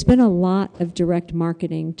 There's been a lot of direct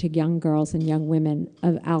marketing to young girls and young women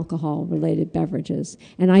of alcohol-related beverages.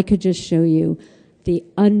 And I could just show you the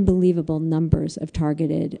unbelievable numbers of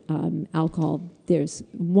targeted alcohol. There's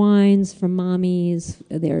wines for mommies.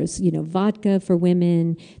 There's, vodka for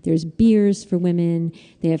women. There's beers for women.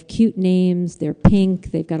 They have cute names. They're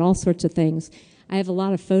pink. They've got all sorts of things. I have a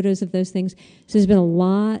lot of photos of those things. So there's been a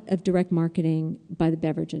lot of direct marketing by the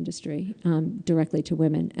beverage industry directly to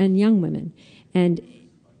women and young women. And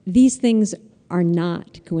these things are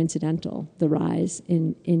not coincidental, the rise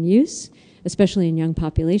in use. especially in young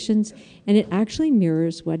populations. And it actually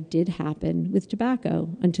mirrors what did happen with tobacco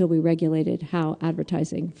until we regulated how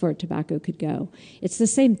advertising for tobacco could go. It's the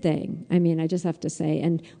same thing. I mean, I just have to say,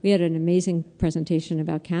 and we had an amazing presentation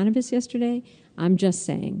about cannabis yesterday. I'm just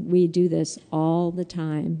saying, we do this all the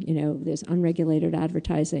time. You know, there's unregulated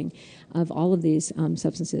advertising of all of these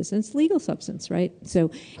substances, and it's legal substance, right?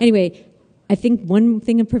 So anyway, I think one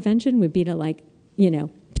thing of prevention would be to, like, you know,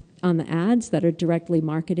 on the ads that are directly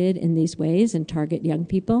marketed in these ways and target young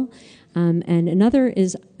people. And another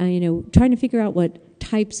is, you know, trying to figure out what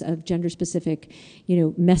types of gender-specific, you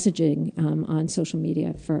know, messaging on social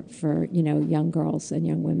media for, you know, young girls and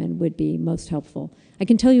young women would be most helpful. I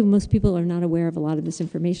can tell you most people are not aware of a lot of this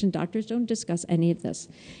information. Doctors don't discuss any of this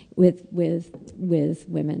with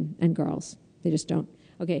women and girls. They just don't.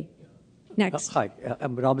 Okay, next. Hi,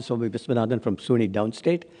 I'm Robert Swami Viswanathan from SUNY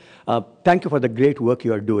Downstate. Thank you for the great work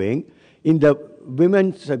you are doing. In the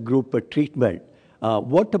women's group treatment,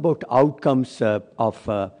 what about outcomes of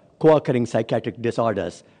co-occurring psychiatric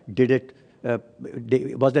disorders?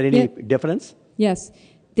 Was there any difference? Yes.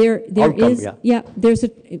 There Outcome, is. Yeah,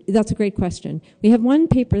 that's a great question. We have one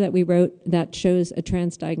paper that we wrote that shows a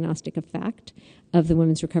transdiagnostic effect of the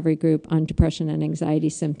Women's Recovery Group on depression and anxiety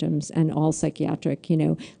symptoms and all psychiatric, you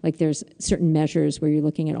know, like there's certain measures where you're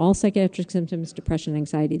looking at all psychiatric symptoms, depression,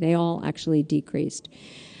 anxiety, they all actually decreased.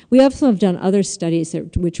 We also have done other studies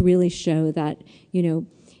which really show that, you know,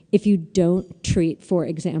 if you don't treat, for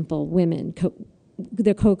example, women,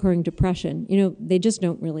 their co-occurring depression, you know, they just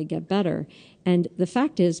don't really get better. And the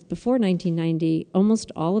fact is, before 1990,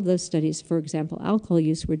 almost all of those studies, for example, alcohol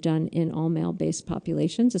use, were done in all male-based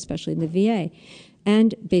populations, especially in the VA.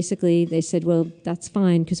 And basically, they said, well, that's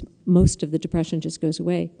fine, because most of the depression just goes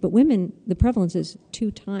away. But women, the prevalence is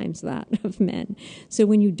 2 times that of men. So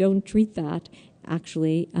when you don't treat that,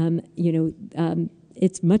 actually, you know,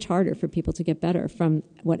 it's much harder for people to get better from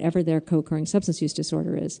whatever their co-occurring substance use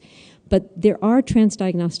disorder is. But there are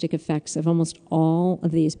transdiagnostic effects of almost all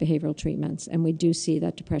of these behavioral treatments, and we do see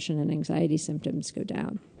that depression and anxiety symptoms go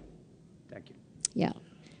down. Thank you. Yeah.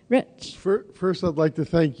 Rich. First, I'd like to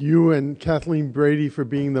thank you and Kathleen Brady for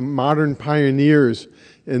being the modern pioneers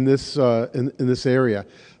in this in this area.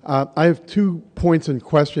 I have 2 points and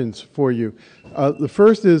questions for you. The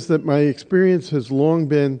first is that my experience has long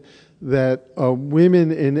been that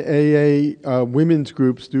women in AA women's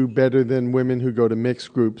groups do better than women who go to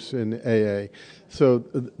mixed groups in AA. So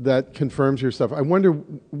that confirms your stuff. I wonder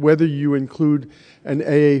whether you include an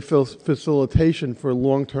AA facilitation for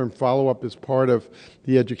long-term follow-up as part of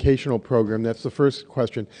the educational program. That's the first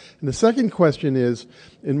question. And the second question is,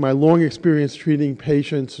 in my long experience treating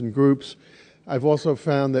patients and groups, I've also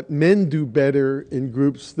found that men do better in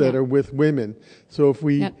groups that are with women. So if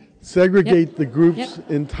we segregate the groups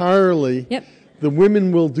entirely, the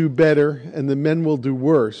women will do better and the men will do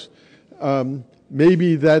worse.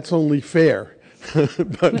 Maybe that's only fair,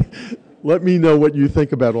 but let me know what you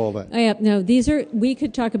think about all that. Oh, yeah, no, we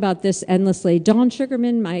could talk about this endlessly. Dawn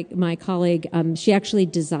Sugarman, my colleague, she actually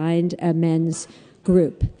designed a men's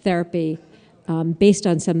group therapy based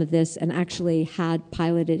on some of this, and actually had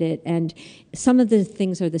piloted it. And some of the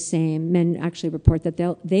things are the same. Men actually report that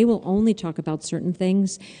they will only talk about certain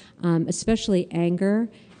things, especially anger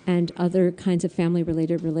and other kinds of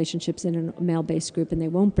family-related relationships in a male-based group, and they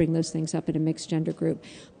won't bring those things up in a mixed-gender group.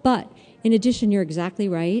 But in addition, you're exactly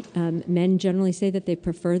right. Men generally say that they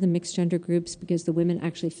prefer the mixed-gender groups because the women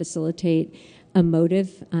actually facilitate a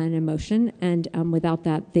motive and emotion, and without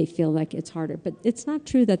that, they feel like it's harder. But it's not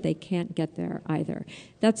true that they can't get there either.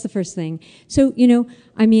 That's the first thing. So, you know,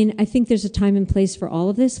 I mean, I think there's a time and place for all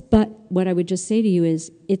of this, but what I would just say to you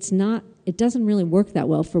is it doesn't really work that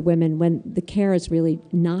well for women when the care is really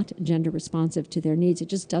not gender responsive to their needs. It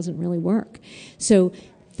just doesn't really work. So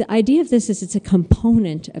the idea of this is it's a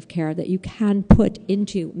component of care that you can put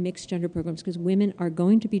into mixed gender programs, because women are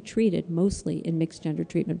going to be treated mostly in mixed gender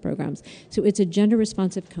treatment programs. So it's a gender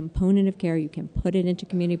responsive component of care. You can put it into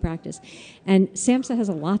community practice. And SAMHSA has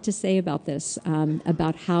a lot to say about this,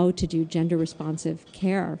 about how to do gender responsive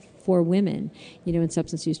care for women, you know, in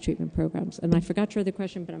substance use treatment programs. And I forgot your other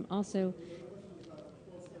question, but I'm also...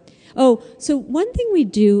 Oh, so one thing we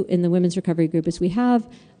do in the Women's Recovery Group is we have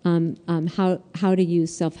how to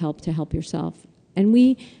use self-help to help yourself. And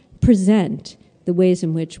we present the ways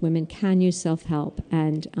in which women can use self-help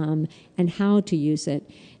and how to use it.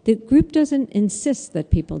 The group doesn't insist that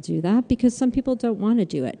people do that because some people don't want to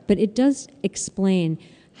do it, but it does explain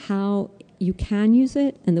how you can use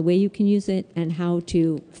it and the way you can use it and how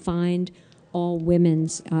to find all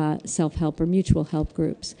women's self-help or mutual help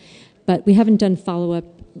groups. But we haven't done follow-up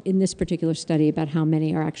in this particular study about how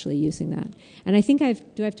many are actually using that. And I think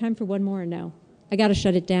do I have time for one more or no? I got to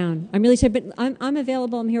shut it down. I'm really sorry, but I'm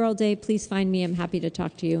available. I'm here all day. Please find me. I'm happy to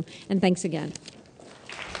talk to you. And thanks again.